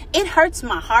mean? Like, it hurts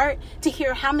my heart to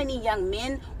hear how many young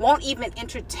men won't even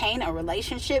entertain a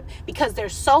relationship because they're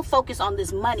so focused on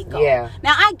this money goal.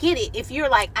 Now, I get it. If you're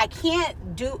like,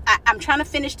 I'm trying to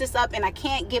finish this up and I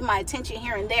can't give my attention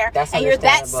here and there, and you're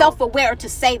that self-aware to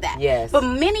say that. But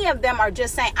many of them are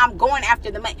just saying, I'm going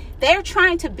after the money. They're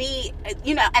trying to be,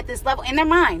 you know, at this level in their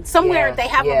mind. Somewhere they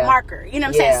have a marker, you know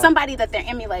what I'm saying? Somebody that they're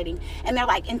emulating. And they're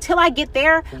like, until I get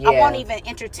there, I won't even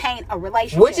entertain a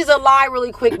relationship. Which is a lie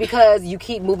really quick because you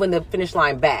keep moving the finish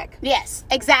line back. Yes,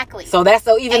 exactly. So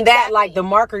that, like, the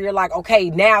marker, you're like, okay,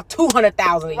 now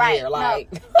 $200,000 a year. Like,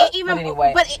 but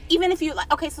even if you,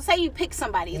 like, okay, so say you pick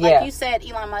somebody, like you said,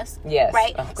 Elon Musk. Yes.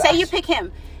 Right? Oh, say you pick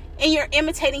him and you're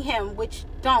imitating him, which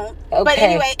don't. Okay. But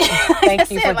anyway.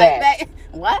 Thank you for that.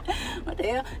 What the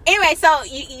hell? Anyway, so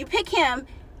you pick him.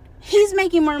 He's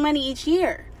making more money each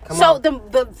year. So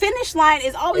the finish line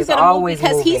is always going to move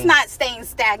because he's not staying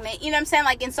stagnant. You know what I'm saying?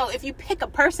 Like, and so if you pick a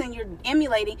person you're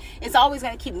emulating, it's always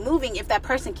going to keep moving if that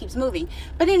person keeps moving.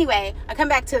 But anyway, I come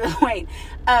back to the point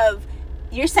of,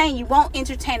 you're saying you won't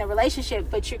entertain a relationship,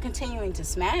 but you're continuing to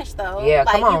smash though. Yeah,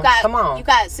 like, come on. You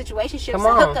got situationships and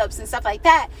hookups and stuff like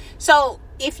that. So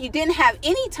if you didn't have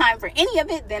any time for any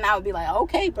of it, then I would be like,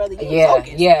 okay, brother, you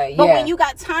focus. But when you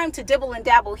got time to dibble and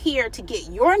dabble here to get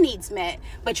your needs met,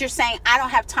 but you're saying I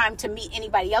don't have time to meet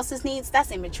anybody else's needs,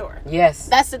 that's immature. Yes.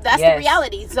 That's the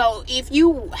reality. So if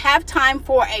you have time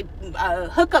for a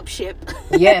hookup ship,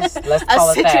 let's call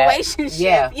a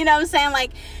situationship, you know what I'm saying?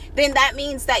 Like, then that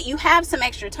means that you have some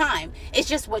extra time. It's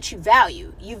just what you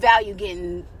value. You value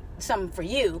getting something for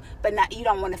you, but you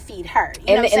don't want to feed her.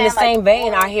 You know in the same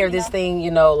vein, I hear this thing,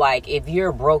 you know, like, if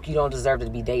you're broke, you don't deserve to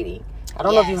be dating. I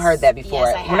don't know if you've heard that before.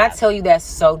 Yes, when I tell you, that's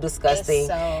so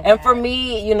disgusting. And for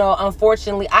me, you know,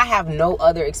 unfortunately, I have no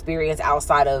other experience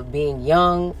outside of being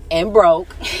young and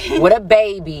broke with a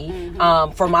baby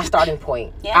for my starting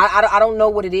point. I don't know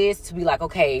what it is to be like,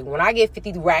 okay, when I get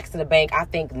 50 racks in the bank, I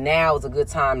think now is a good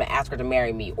time to ask her to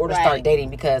marry me or to start dating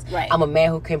because I'm a man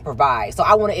who can provide. So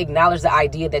I want to acknowledge the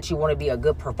idea that you want to be a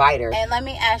good provider. And let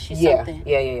me ask you something.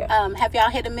 Have y'all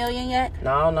hit $1 million yet?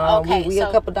 No. Okay, we a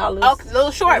couple dollars. Okay, a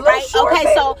little short, right? Okay,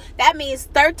 baby. So that means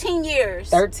 13 years.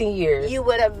 13 years. You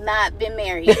would have not been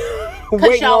married.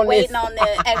 Because y'all waiting on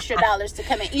the extra dollars to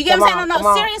come in. You get what I'm saying?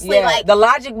 No, seriously. Like, the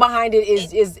logic behind it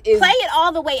is play it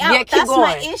all the way out. Yeah, That's going.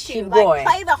 My issue. Keep like, going.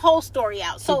 Play the whole story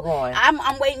out. So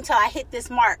I'm waiting until I hit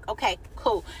this mark. Okay,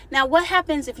 cool. Now, what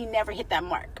happens if you never hit that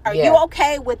mark? Are you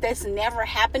okay with this never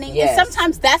happening? Yes. And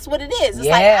sometimes that's what it is. It's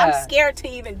like, I'm scared to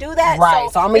even do that. Right.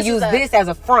 So I'm going to use this as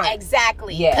a front.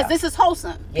 Exactly. Because this is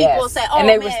wholesome. People say, oh, and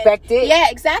they man. respect it. Yeah,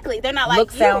 exactly. They're not like,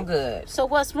 sound good. So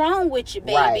what's wrong with you,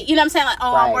 baby? Right. You know what I'm saying? Like,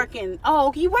 oh, I'm working.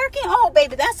 Oh, you working? Oh,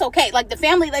 baby, that's okay. Like, the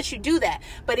family lets you do that.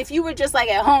 But if you were just like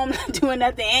at home doing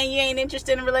nothing and you ain't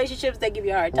interested in relationships, they give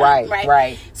you a hard time.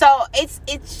 Right. So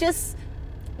it's just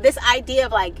this idea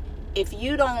of like, if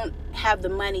you don't have the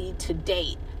money to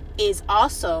date is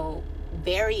also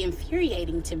very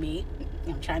infuriating to me.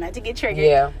 I'm trying not to get triggered.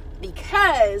 Yeah.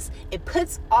 Because it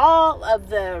puts all of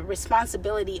the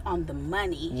responsibility on the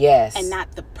money. Yes. And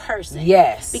not the person.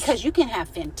 Yes. Because you can have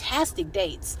fantastic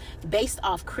dates based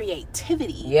off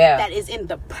creativity. Yeah. That is in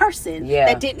the person. Yeah.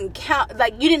 That didn't count.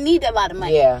 Like, you didn't need a lot of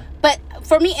money. Yeah. But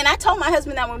for me, and I told my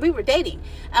husband that when we were dating,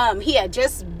 he had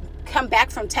just come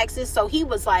back from Texas, so he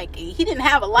was like, he didn't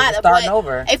have a lot of starting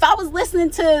over. If I was listening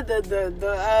to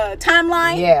the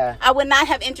timeline, I would not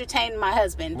have entertained my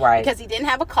husband, right? Because he didn't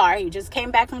have a car. He just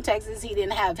came back from Texas.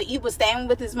 He was staying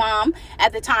with his mom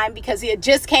at the time because he had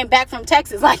just came back from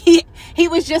Texas. Like he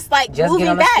was just like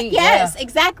moving back. Yes,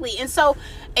 exactly. And so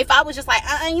if I was just like,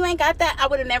 you ain't got that, I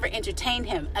would have never entertained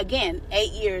him. Again,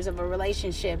 8 years of a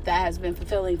relationship that has been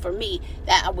fulfilling for me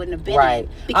that I wouldn't have been in.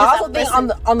 Because I also think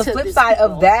on the flip side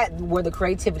of that, where the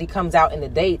creativity comes out in the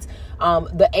dates,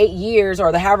 the 8 years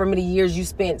or the however many years you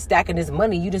spent stacking this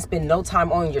money, you didn't spend no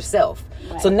time on yourself.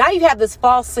 Right. So now you have this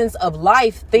false sense of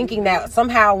life, thinking that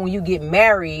somehow when you get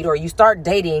married or you start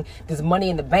dating, this money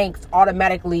in the bank's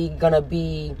automatically gonna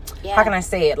be, how can I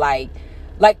say it, like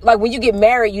when you get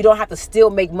married, you don't have to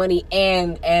still make money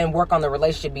and work on the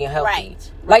relationship being healthy.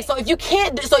 Right. Like, so if you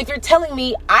can't, so if you're telling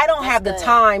me I don't have the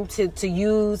time to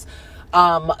use,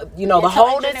 the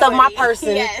wholeness of my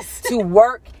person to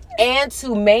work and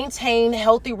to maintain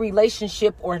healthy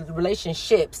relationship or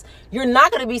relationships, you're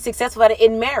not going to be successful at it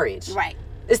in marriage. Right.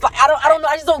 It's like, I don't know.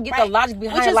 I just don't get the logic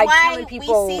behind like telling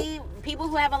people. We see people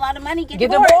who have a lot of money get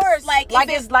divorced. Like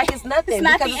it's nothing. It's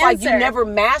not because it's like you never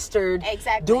mastered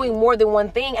doing more than one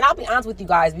thing. And I'll be honest with you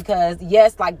guys, because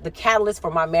yes, like the catalyst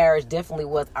for my marriage definitely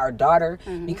was our daughter.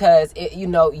 Because it,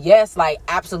 yes, like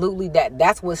absolutely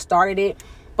that's what started it.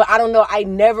 But I don't know. I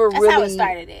never that's really. How it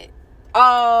started it.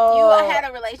 Oh, you had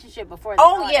a relationship before.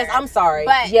 Yes, I'm sorry.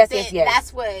 But yes.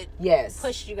 That's what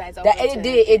pushed you guys over. It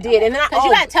did, and then because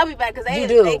you gotta tell me about it, because they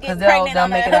get pregnant they'll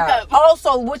make it out.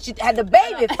 Also, what you had the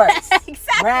baby first,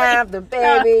 exactly. Have the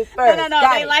baby first. No,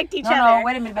 they liked each other. No,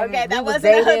 wait a minute, baby. Okay, that wasn't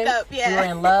a hookup. Yeah, we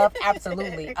were in love,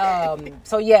 absolutely.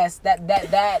 So yes,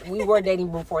 that we were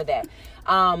dating before that.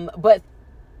 But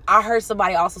I heard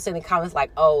somebody also say in the comments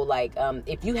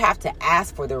if you have to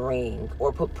ask for the ring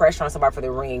or put pressure on somebody for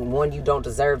the ring, one, you don't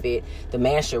deserve it, the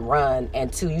man should run,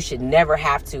 and two, you should never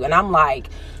have to. And I'm like,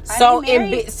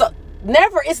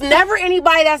 never. It's never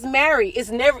anybody that's married.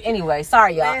 It's never, anyway,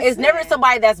 sorry y'all. It's never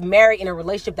somebody that's married in a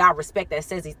relationship that I respect that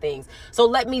says these things. So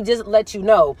let me just let you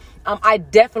know, I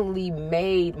definitely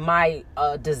made my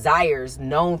desires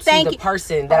known to the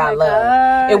person that I love.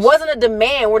 Gosh. It wasn't a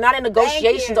demand. We're not in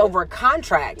negotiations over a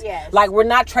contract. Yes. Like, we're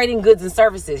not trading goods and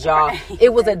services, y'all. Right.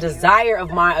 It was a desire of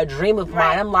mine, a dream of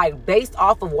mine. I'm like, based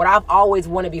off of what I've always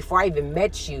wanted before I even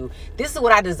met you, this is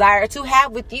what I desire to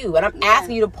have with you. And I'm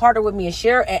asking you to partner with me and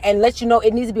share and let you know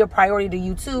it needs to be a priority to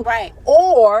you too. Right.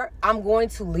 Or I'm going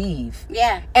to leave.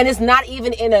 Yeah. And it's not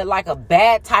even in a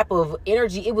bad type of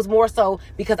energy. It was more so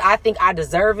because I think I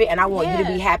deserve it and I want you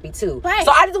to be happy too. Right.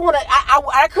 So I just want to,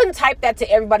 I couldn't type that to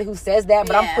everybody who says that,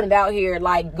 but I'm putting it out here,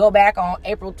 like, go back on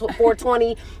April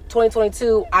 4/20,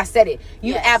 2022. I said it.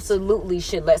 You absolutely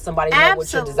should let somebody know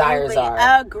what your desires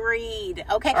are. Agreed.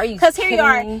 Okay. Are you Because here you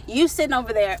are, you sitting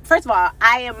over there. First of all,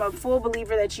 I am a full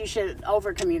believer that you should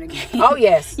over communicate. Oh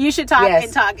yes. You should talk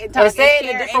and talk and talk and say it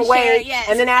in a different way. Yes.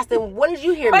 And then ask them, what did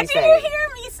you hear me say? What did you hear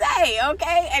me say?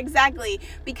 Okay, exactly.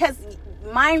 Because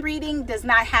mind reading does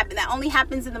not happen. That only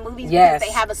happens in the movies because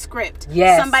they have a script.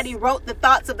 Yes. Somebody wrote the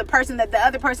thoughts of the person that the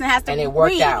other person has to read. And it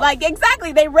worked out. Like,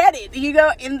 exactly. They read it,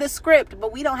 in the script.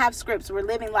 But we don't have scripts. We're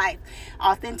living life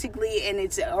authentically, and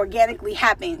it's organically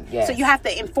happening. Yes. So you have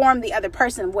to inform the other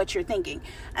person of what you're thinking.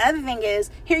 Another thing is,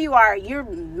 here you are, you're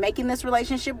making this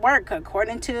relationship work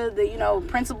according to the,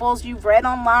 principles you've read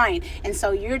online. And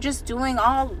so you're just doing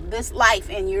all this life,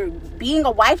 and you're being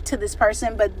a wife to this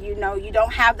person, but you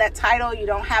don't have that title. You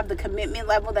don't have the commitment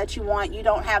level that you want. You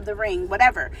don't have the ring,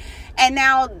 whatever. And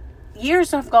now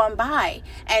years have gone by,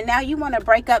 and now you want to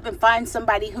break up and find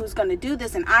somebody who's going to do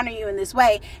this and honor you in this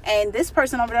way, and this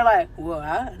person over there like, well,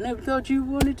 I never thought you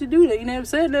wanted to do that. You never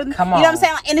said nothing. Come on. You know what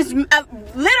I'm saying? And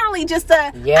it's literally just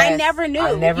I never knew.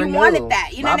 You wanted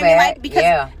that. You know what I mean? Like,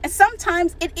 because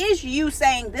sometimes it is you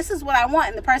saying, this is what I want,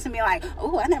 and the person being like,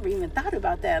 oh, I never even thought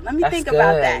about that. Let me think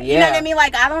about that. You know what I mean?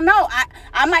 Like, I don't know.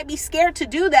 I might be scared to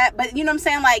do that, but you know what I'm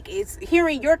saying? Like, it's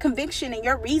hearing your conviction and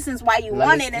your reasons why you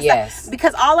want it and stuff.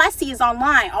 Because all I see is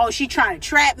online, oh, she trying to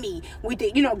trap me with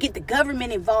the, get the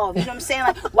government involved. You know what I'm saying?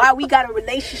 Like, why we got a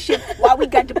relationship, why we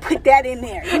got to put that in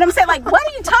there. You know what I'm saying? Like, what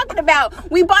are you talking about?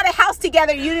 We bought a house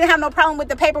together. You didn't have no problem with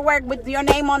the paperwork with your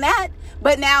name on that.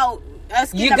 But now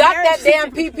you got that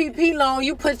damn PPP loan.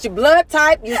 You put your blood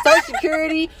type, your social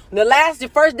security, your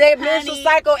first day of menstrual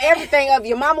cycle, everything of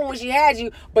your mama when she had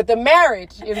you. But the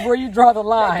marriage is where you draw the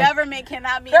line. The government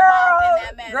cannot be involved in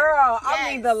that manner. Girl, I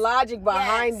mean the logic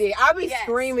behind it. I be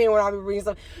screaming when I be reading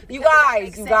stuff. You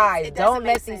guys, don't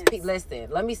let these people listen.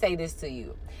 Let me say this to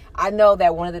you. I know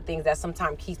that one of the things that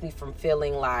sometimes keeps me from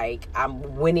feeling like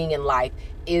I'm winning in life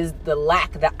is the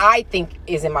lack that I think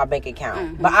is in my bank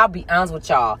account. But I'll be honest with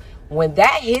y'all, when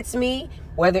that hits me,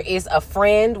 whether it's a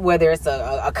friend, whether it's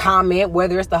a comment,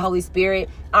 whether it's the Holy Spirit,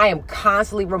 I am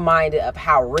constantly reminded of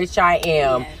how rich I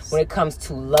am when it comes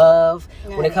to love,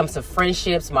 when it comes to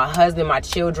friendships, my husband, my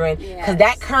children. Because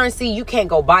that currency, you can't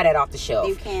go buy that off the shelf.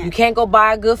 You can't go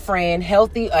buy a good friend,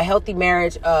 a healthy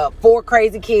marriage, 4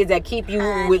 crazy kids that keep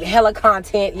you with hella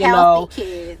content, you know.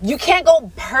 Kids. You can't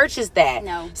go purchase that.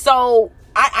 No. So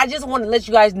I just want to let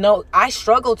you guys know I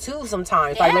struggle too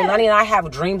sometimes. Like Leilani and I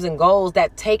have dreams and goals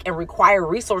that take and require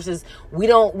resources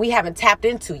we haven't tapped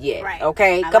into yet. Right.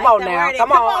 Okay, I come like on now, wording.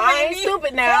 come on. I baby. ain't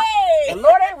stupid now. Hey. The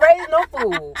Lord ain't raised no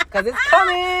fool, because it's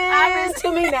coming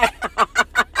to me now.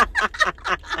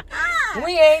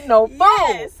 We ain't no fool.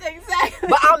 Yes, exactly.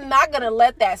 But I'm not gonna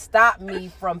let that stop me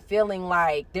from feeling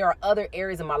like there are other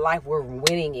areas in my life we're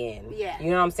winning in. Yeah.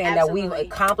 You know what I'm saying? Absolutely. That we've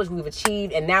accomplished, we've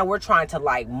achieved, and now we're trying to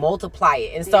like multiply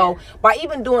it. And so by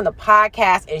even doing the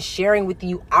podcast and sharing with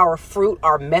you our fruit,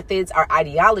 our methods, our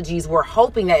ideologies, we're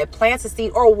hoping that it plants a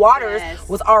seed or waters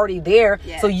what's already there,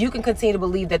 so you can continue to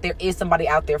believe that there is somebody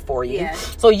out there for you.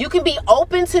 So you can be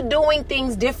open to doing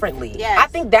things differently. I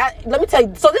think that, let me tell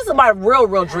you, so this is my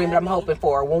real dream that I'm hoping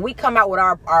for. When we come out with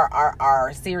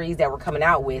our series that we're coming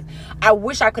out with, I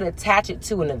wish I could attach it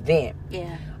to an event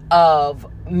of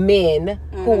men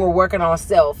who were working on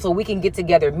self, so we can get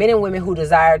together, men and women who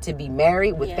desire to be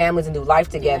married with families and do life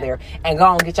together, and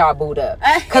go and get y'all booed up.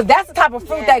 Because that's the type of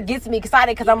fruit that gets me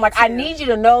excited, because I'm like, I need you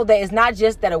to know that it's not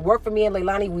just that it worked for me and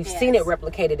Leilani. We've seen it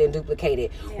replicated and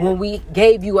duplicated when we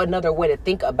gave you another way to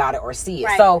think about it or see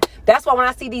it. So that's why when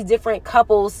I see these different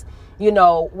couples, you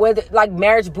know, whether like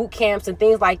marriage boot camps and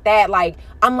things like that, like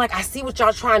I'm like, I see what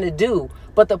y'all trying to do,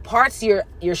 but the parts you're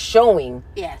showing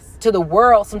to the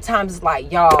world, sometimes it's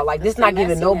like, y'all, like this not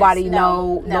giving nobody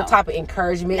no type of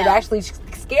encouragement. It actually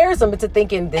scares them into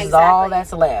thinking this is all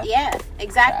that's left.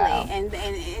 And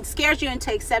it scares you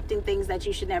into accepting things that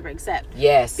you should never accept.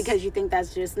 Because you think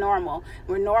that's just normal.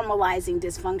 We're normalizing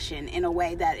dysfunction in a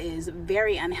way that is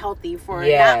very unhealthy for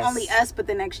not only us but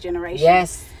the next generation.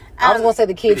 I was going to say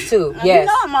the kids too. You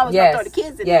know I'm always going to throw the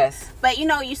kids in there. But you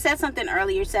know, you said something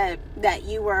earlier. You said that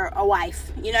you were a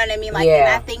wife. You know what I mean? Like, and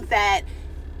I think that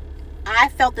I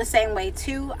felt the same way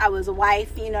too. I was a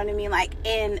wife, you know what I mean? Like,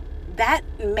 and that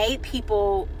made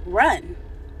people run.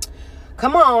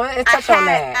 Come on, let's touch on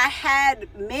that. I had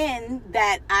men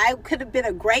that I could have been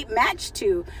a great match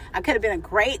to. I could have been a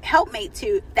great helpmate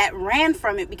to, that ran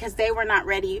from it because they were not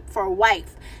ready for a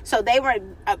wife. So they were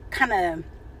kind of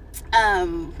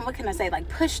what can I say, like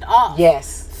pushed off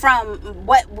from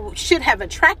what should have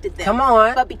attracted them.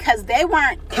 But because they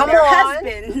weren't in their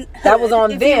husband, that was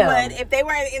on them. If they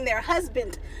weren't in their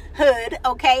husbandhood,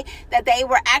 okay, that they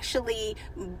were actually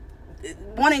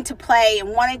wanting to play and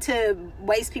wanting to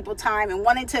waste people's time and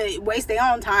wanting to waste their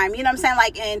own time, you know what I'm saying?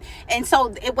 Like, and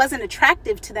so it wasn't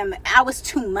attractive to them. I was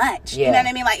too much. You know what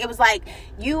I mean? Like, it was like,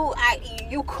 you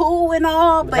cool and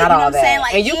all, but you know what I'm saying?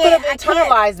 Like, and you could have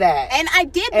internalized that. And I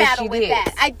did battle with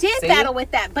that. I did battle with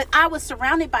that, but I was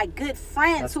surrounded by good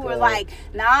friends who were like,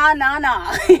 nah. You know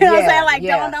what I'm saying? Like,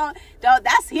 don't,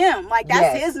 that's him. Like,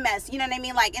 that's his mess. You know what I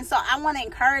mean? Like, and so I want to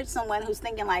encourage someone who's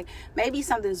thinking like, maybe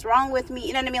something's wrong with me.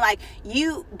 You know what I mean? Like,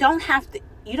 you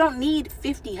don't need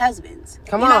 50 husbands.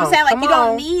 You know what I'm saying? Like, you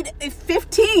don't need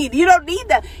 15. You don't need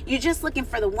that. You're just looking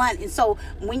for the one. And so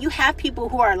when you have people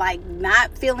who are like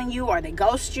not feeling you, or they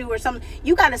ghost you or something,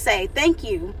 you got to say, thank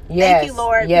you. Thank you,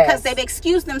 Lord. Because they've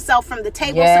excused themselves from the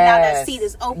table. So now that seat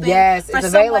is open for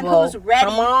someone who's ready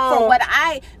for what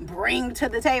I bring to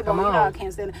the table. You know, I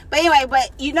can't stand it. But anyway,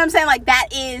 you know what I'm saying? Like, that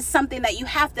is something that you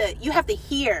have to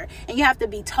hear, and you have to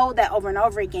be told that over and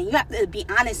over again. You have to be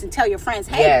honest and tell your friends,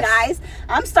 hey guys,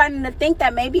 I'm starting to think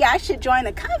that maybe I should join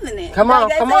a covenant. Come on,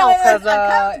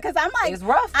 because I'm like, it's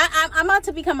rough. I'm about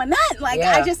to become a nun. Like,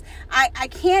 I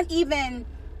can't even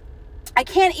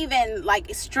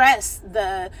like stress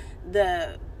the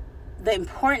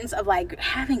importance of like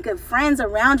having good friends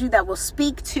around you that will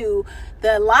speak to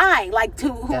the lie, like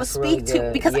who will speak to,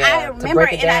 because I remember,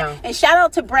 and shout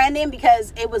out to Brandon,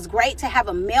 because it was great to have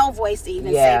a male voice to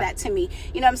even say that to me.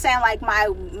 You know what I'm saying? Like, my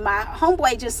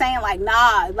homeboy just saying like,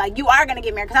 nah, like, you are gonna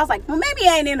get married, because I was like, well, maybe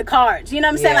I ain't in the cards. You know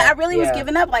what I'm saying? Like, I really was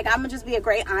giving up, like, I'm gonna just be a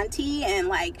great auntie and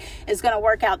like it's gonna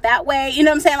work out that way. You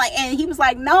know what I'm saying? Like, and he was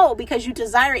like, no, because you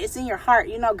desire it, it's in your heart.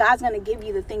 You know, God's gonna give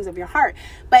you the things of your heart.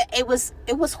 But it was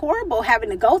horrible having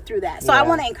to go through that. So I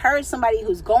want to encourage somebody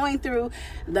who's going through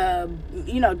the,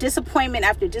 you know, disappointment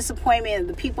after disappointment,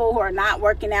 the people who are not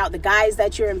working out, the guys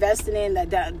that you're investing in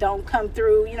that don't come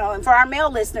through, you know, and for our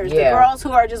male listeners, the girls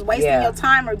who are just wasting your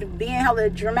time or being hella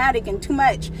dramatic and too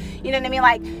much, you know what I mean?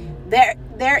 Like,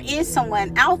 there is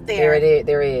someone out there.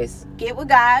 There is. Get with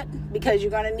God, because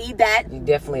you're going to need that. You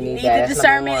definitely need that. The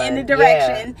discernment and the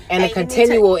direction. Yeah. And a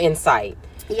continual insight.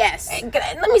 Yes. And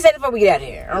let me say this before we get out of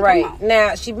here. All right.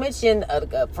 Now, she mentioned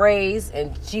a phrase,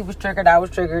 and she was triggered. I was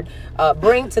triggered.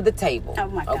 Bring to the table. Oh,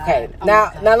 my God. Okay. Oh,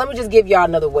 now, let me just give y'all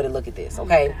another way to look at this.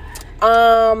 Okay.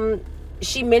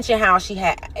 She mentioned how she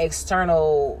had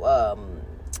external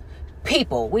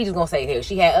people. We just gonna say it here.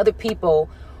 She had other people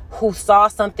who saw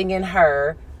something in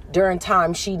her during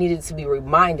times she needed to be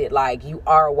reminded, like, you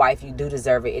are a wife, you do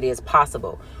deserve it, it is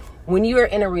possible. When you are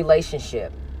in a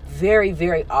relationship, very,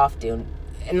 very often,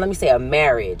 and let me say a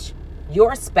marriage,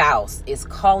 your spouse is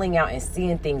calling out and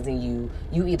seeing things in you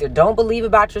either don't believe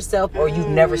about yourself or you've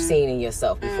never seen in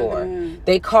yourself before.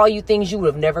 They call you things you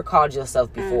would have never called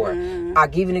yourself before. I'll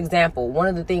give you an example. One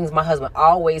of the things my husband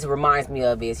always reminds me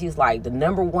of is, he's like, the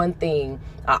number one thing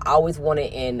I always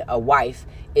wanted in a wife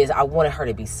is I wanted her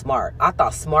to be smart. I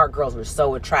thought smart girls were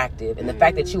so attractive, and the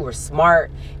fact that you were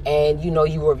smart and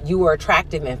you were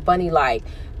attractive and funny, like,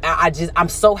 I'm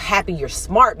so happy you're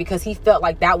smart, because he felt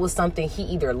like that was something he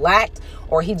either lacked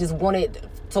or he just wanted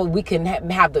so we can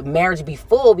have the marriage be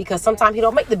full, because sometimes he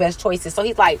don't make the best choices. So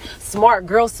he's like, smart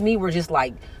girls to me were just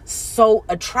like so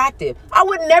attractive. I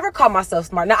would never call myself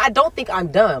smart. Now, I don't think I'm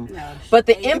dumb, but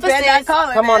the emphasis,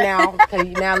 come on now,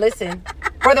 now listen,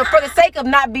 for the sake of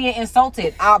not being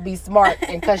insulted, I'll be smart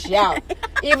and cuss you out.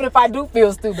 Even if I do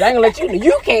feel stupid, I ain't gonna let you know.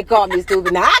 You can't call me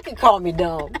stupid. Now, I can call me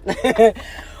dumb.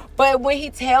 But when he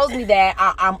tells me that,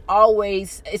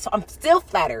 I'm still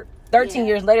flattered 13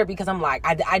 years later, because I'm like,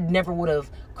 I never would have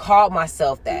called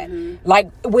myself that. Like,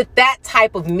 with that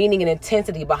type of meaning and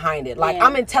intensity behind it. Like,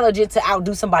 I'm intelligent to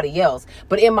outdo somebody else,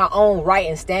 but in my own right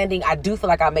and standing, I do feel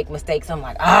like I make mistakes. I'm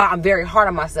like, I'm very hard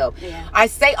on myself. I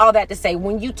say all that to say,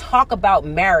 when you talk about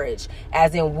marriage,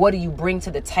 as in what do you bring to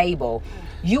the table,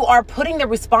 you are putting the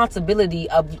responsibility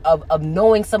of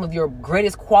knowing some of your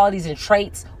greatest qualities and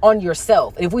traits on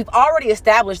yourself. If we've already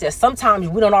established that sometimes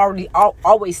we don't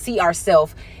always see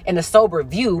ourselves in a sober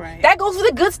view, that goes for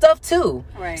the good stuff too.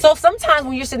 So sometimes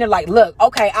when you're sitting there like, look,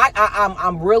 okay,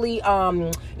 I'm really,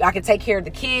 I can take care of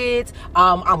the kids,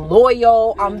 I'm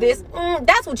loyal, I'm this,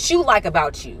 that's what you like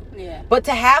about you. But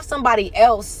to have somebody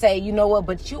else say, you know what,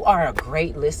 but you are a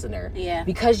great listener.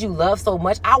 Because you love so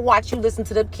much. I watch you listen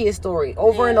to the kid's story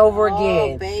over and over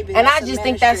again. Baby, and I just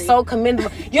think that's so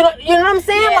commendable. You know what I'm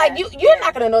saying? Like, you're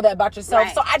not going to know that about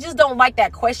yourself. So I just don't like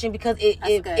that question, because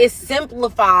it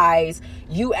simplifies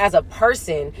you as a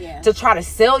person to try to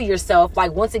sell yourself.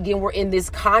 Like, once again, we're in this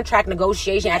contract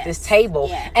negotiation at this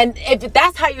table. And if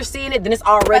that's how you're seeing it, then it's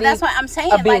already but that's what I'm saying.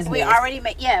 Like, we already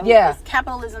made,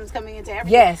 capitalism's coming into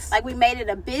everything. Like, we made it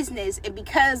a business,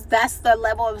 because that's the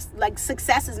level of, like,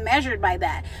 success is measured by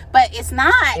that. But it's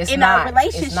not a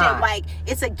relationship. Like,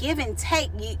 it's a give and take.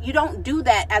 You don't do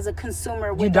that as a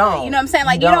consumer. You don't. You know what I'm saying?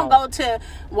 Like, you don't go to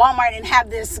Walmart and have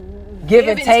this give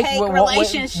and take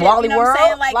relationship. Wally, you know what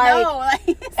I'm saying? Like, no.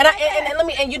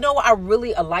 And you know what? I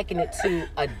really liken it to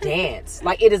a dance.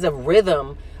 Like, it is a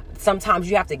rhythm. Sometimes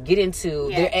you have to get into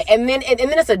there, and then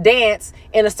it's a dance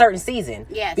in a certain season.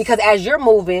 Because as you're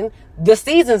moving, the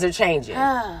seasons are changing.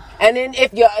 And then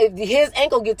if his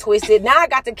ankle get twisted, now I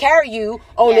got to carry you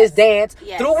on this dance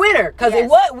through winter, because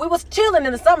we was chilling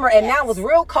in the summer, and now it was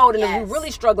real cold, and we're really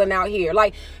struggling out here.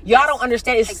 Like, y'all don't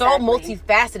understand. It's so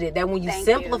multifaceted that when you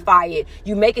simplify it,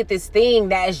 you make it this thing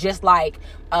that is just like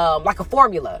a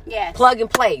formula, plug and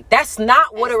play. That's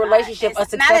not what a relationship, a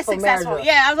successful marriage.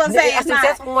 I was gonna say a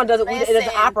successful one doesn't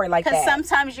operate like that. Because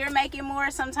sometimes you're making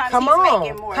more, sometimes he's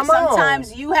making more.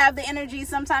 Sometimes you have the energy,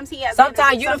 sometimes he has.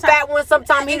 Sometimes you the fat one,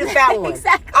 sometimes he the fat one.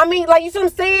 Exactly. I mean, like, you see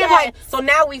what I'm saying? Like, so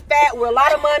now we fat, we're a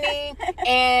lot of money,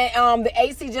 and the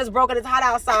AC just broke and it's hot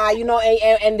outside, you know,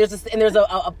 and there's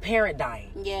a parent dying.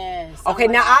 Okay,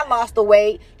 now I lost the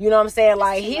weight, you know what I'm saying?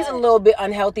 Like, he's a little bit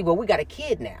unhealthy, but we got a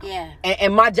kid now.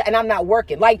 And I'm not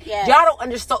working. Like, y'all don't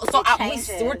understand. So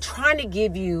we're trying to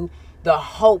give you the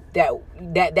hope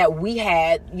that we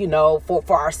had, you know, for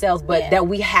ourselves, but that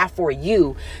we have for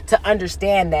you, to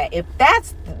understand that if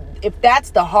that's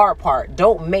the hard part,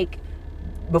 don't make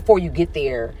before you get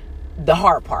there the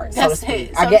hard part, so to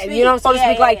speak.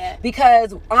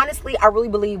 Because honestly, I really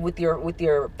believe with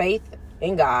your faith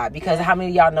in God, because how many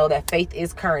of y'all know that faith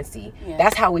is currency?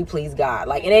 That's how we please God.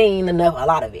 Like, it ain't enough, a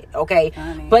lot of it, okay?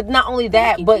 But not only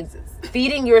that, but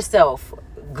feeding yourself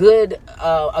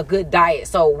a good diet.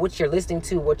 So what you're listening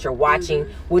to, what you're watching,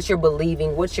 what you're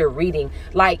believing, what you're reading,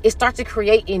 like, it starts to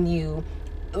create in you,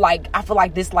 like, I feel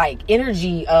like this, like,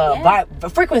 energy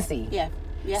frequency.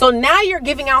 Yeah. So now you're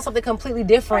giving out something completely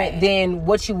different than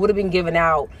what you would have been giving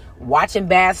out watching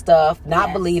bad stuff,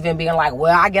 not believing, being like,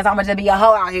 well, I guess I'm gonna just be a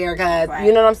hoe out here because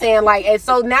you know what I'm saying? Like, and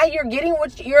so now you're getting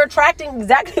you're attracting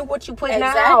exactly what you put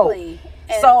out. And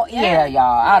so y'all,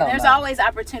 I don't know. There's always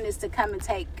opportunities to come and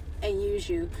take and use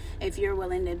you if you're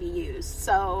willing to be used.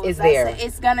 So they're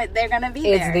gonna be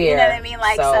there. You know what I mean?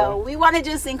 Like, so we want to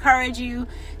just encourage you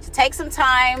to take some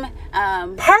time,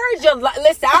 purge your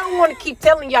listen. I don't want to keep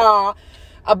telling y'all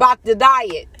about the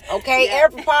diet, okay?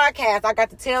 Every podcast I got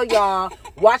to tell y'all,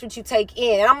 watch what you take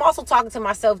in. And I'm also talking to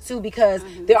myself too, because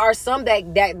there are some that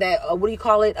what do you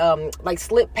call it, like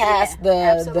slip past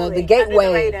the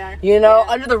gateway,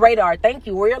 under the radar. Thank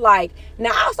you. Where you're like, now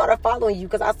I started following you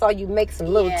because I saw you make some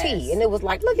little tea, and it was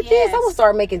like, look at this, I'm gonna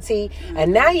start making tea.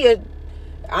 And now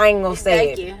I ain't gonna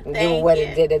say doing what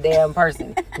it did the damn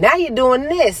person. Now you're doing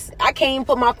this. I can't even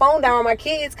put my phone down on my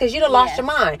kids because you done lost your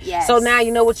mind. So now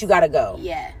you know what, you gotta go.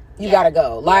 You gotta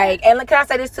go. Like, and can I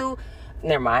say this too?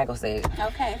 Never mind, I ain't gonna say it.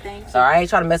 Okay, thank you. Sorry, I ain't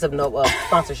trying to mess up no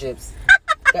sponsorships.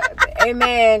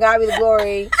 Amen. God be the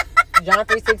glory. John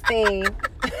 3:16.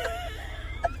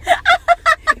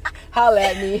 Holla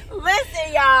at me.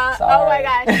 Listen, y'all. Sorry. Oh my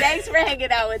gosh. Thanks for hanging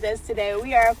out with us today.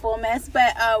 We are a full mess,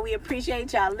 but we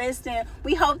appreciate y'all listening.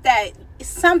 We hope that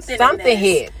something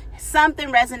hit. Something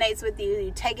resonates with you.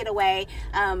 You take it away.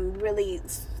 Really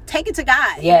take it to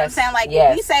God. Yes. You know what I'm saying?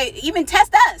 Like, we say, even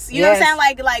test us. You know what I'm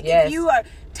saying? Like if you are,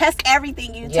 test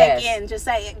everything you take in. Just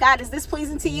say, God, is this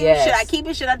pleasing to you? Should I keep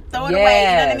it? Should I throw it away?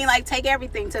 You know what I mean? Like, take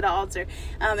everything to the altar,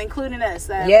 including us.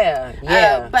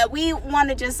 But we want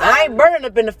to just... I ain't burning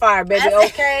up in the fire, baby,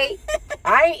 okay?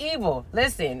 I ain't evil.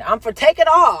 Listen, I'm for take it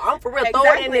all. I'm for real. Throw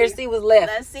it in there and see what's left.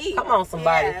 Let's see. Come on,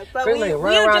 somebody. Yeah, but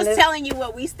we're just telling you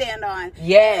what we stand on.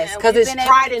 Yes, because it's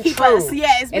tried and true.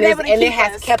 It's been able to keep us. And it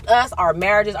has kept us, our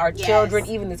marriages, our children,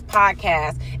 even this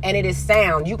podcast, and it is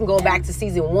sound. You can go back to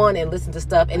season 1 and listen to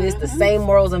stuff, and it's the same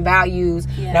morals and values.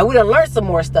 Now, we done learned some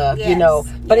more stuff,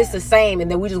 but it's the same, and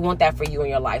then we just want that for you in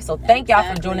your life. So thank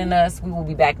y'all for joining us. We will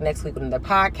be back next week with another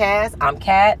podcast. I'm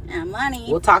Kat. I'm Lonnie.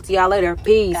 We'll talk to y'all later.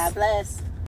 Peace. God bless.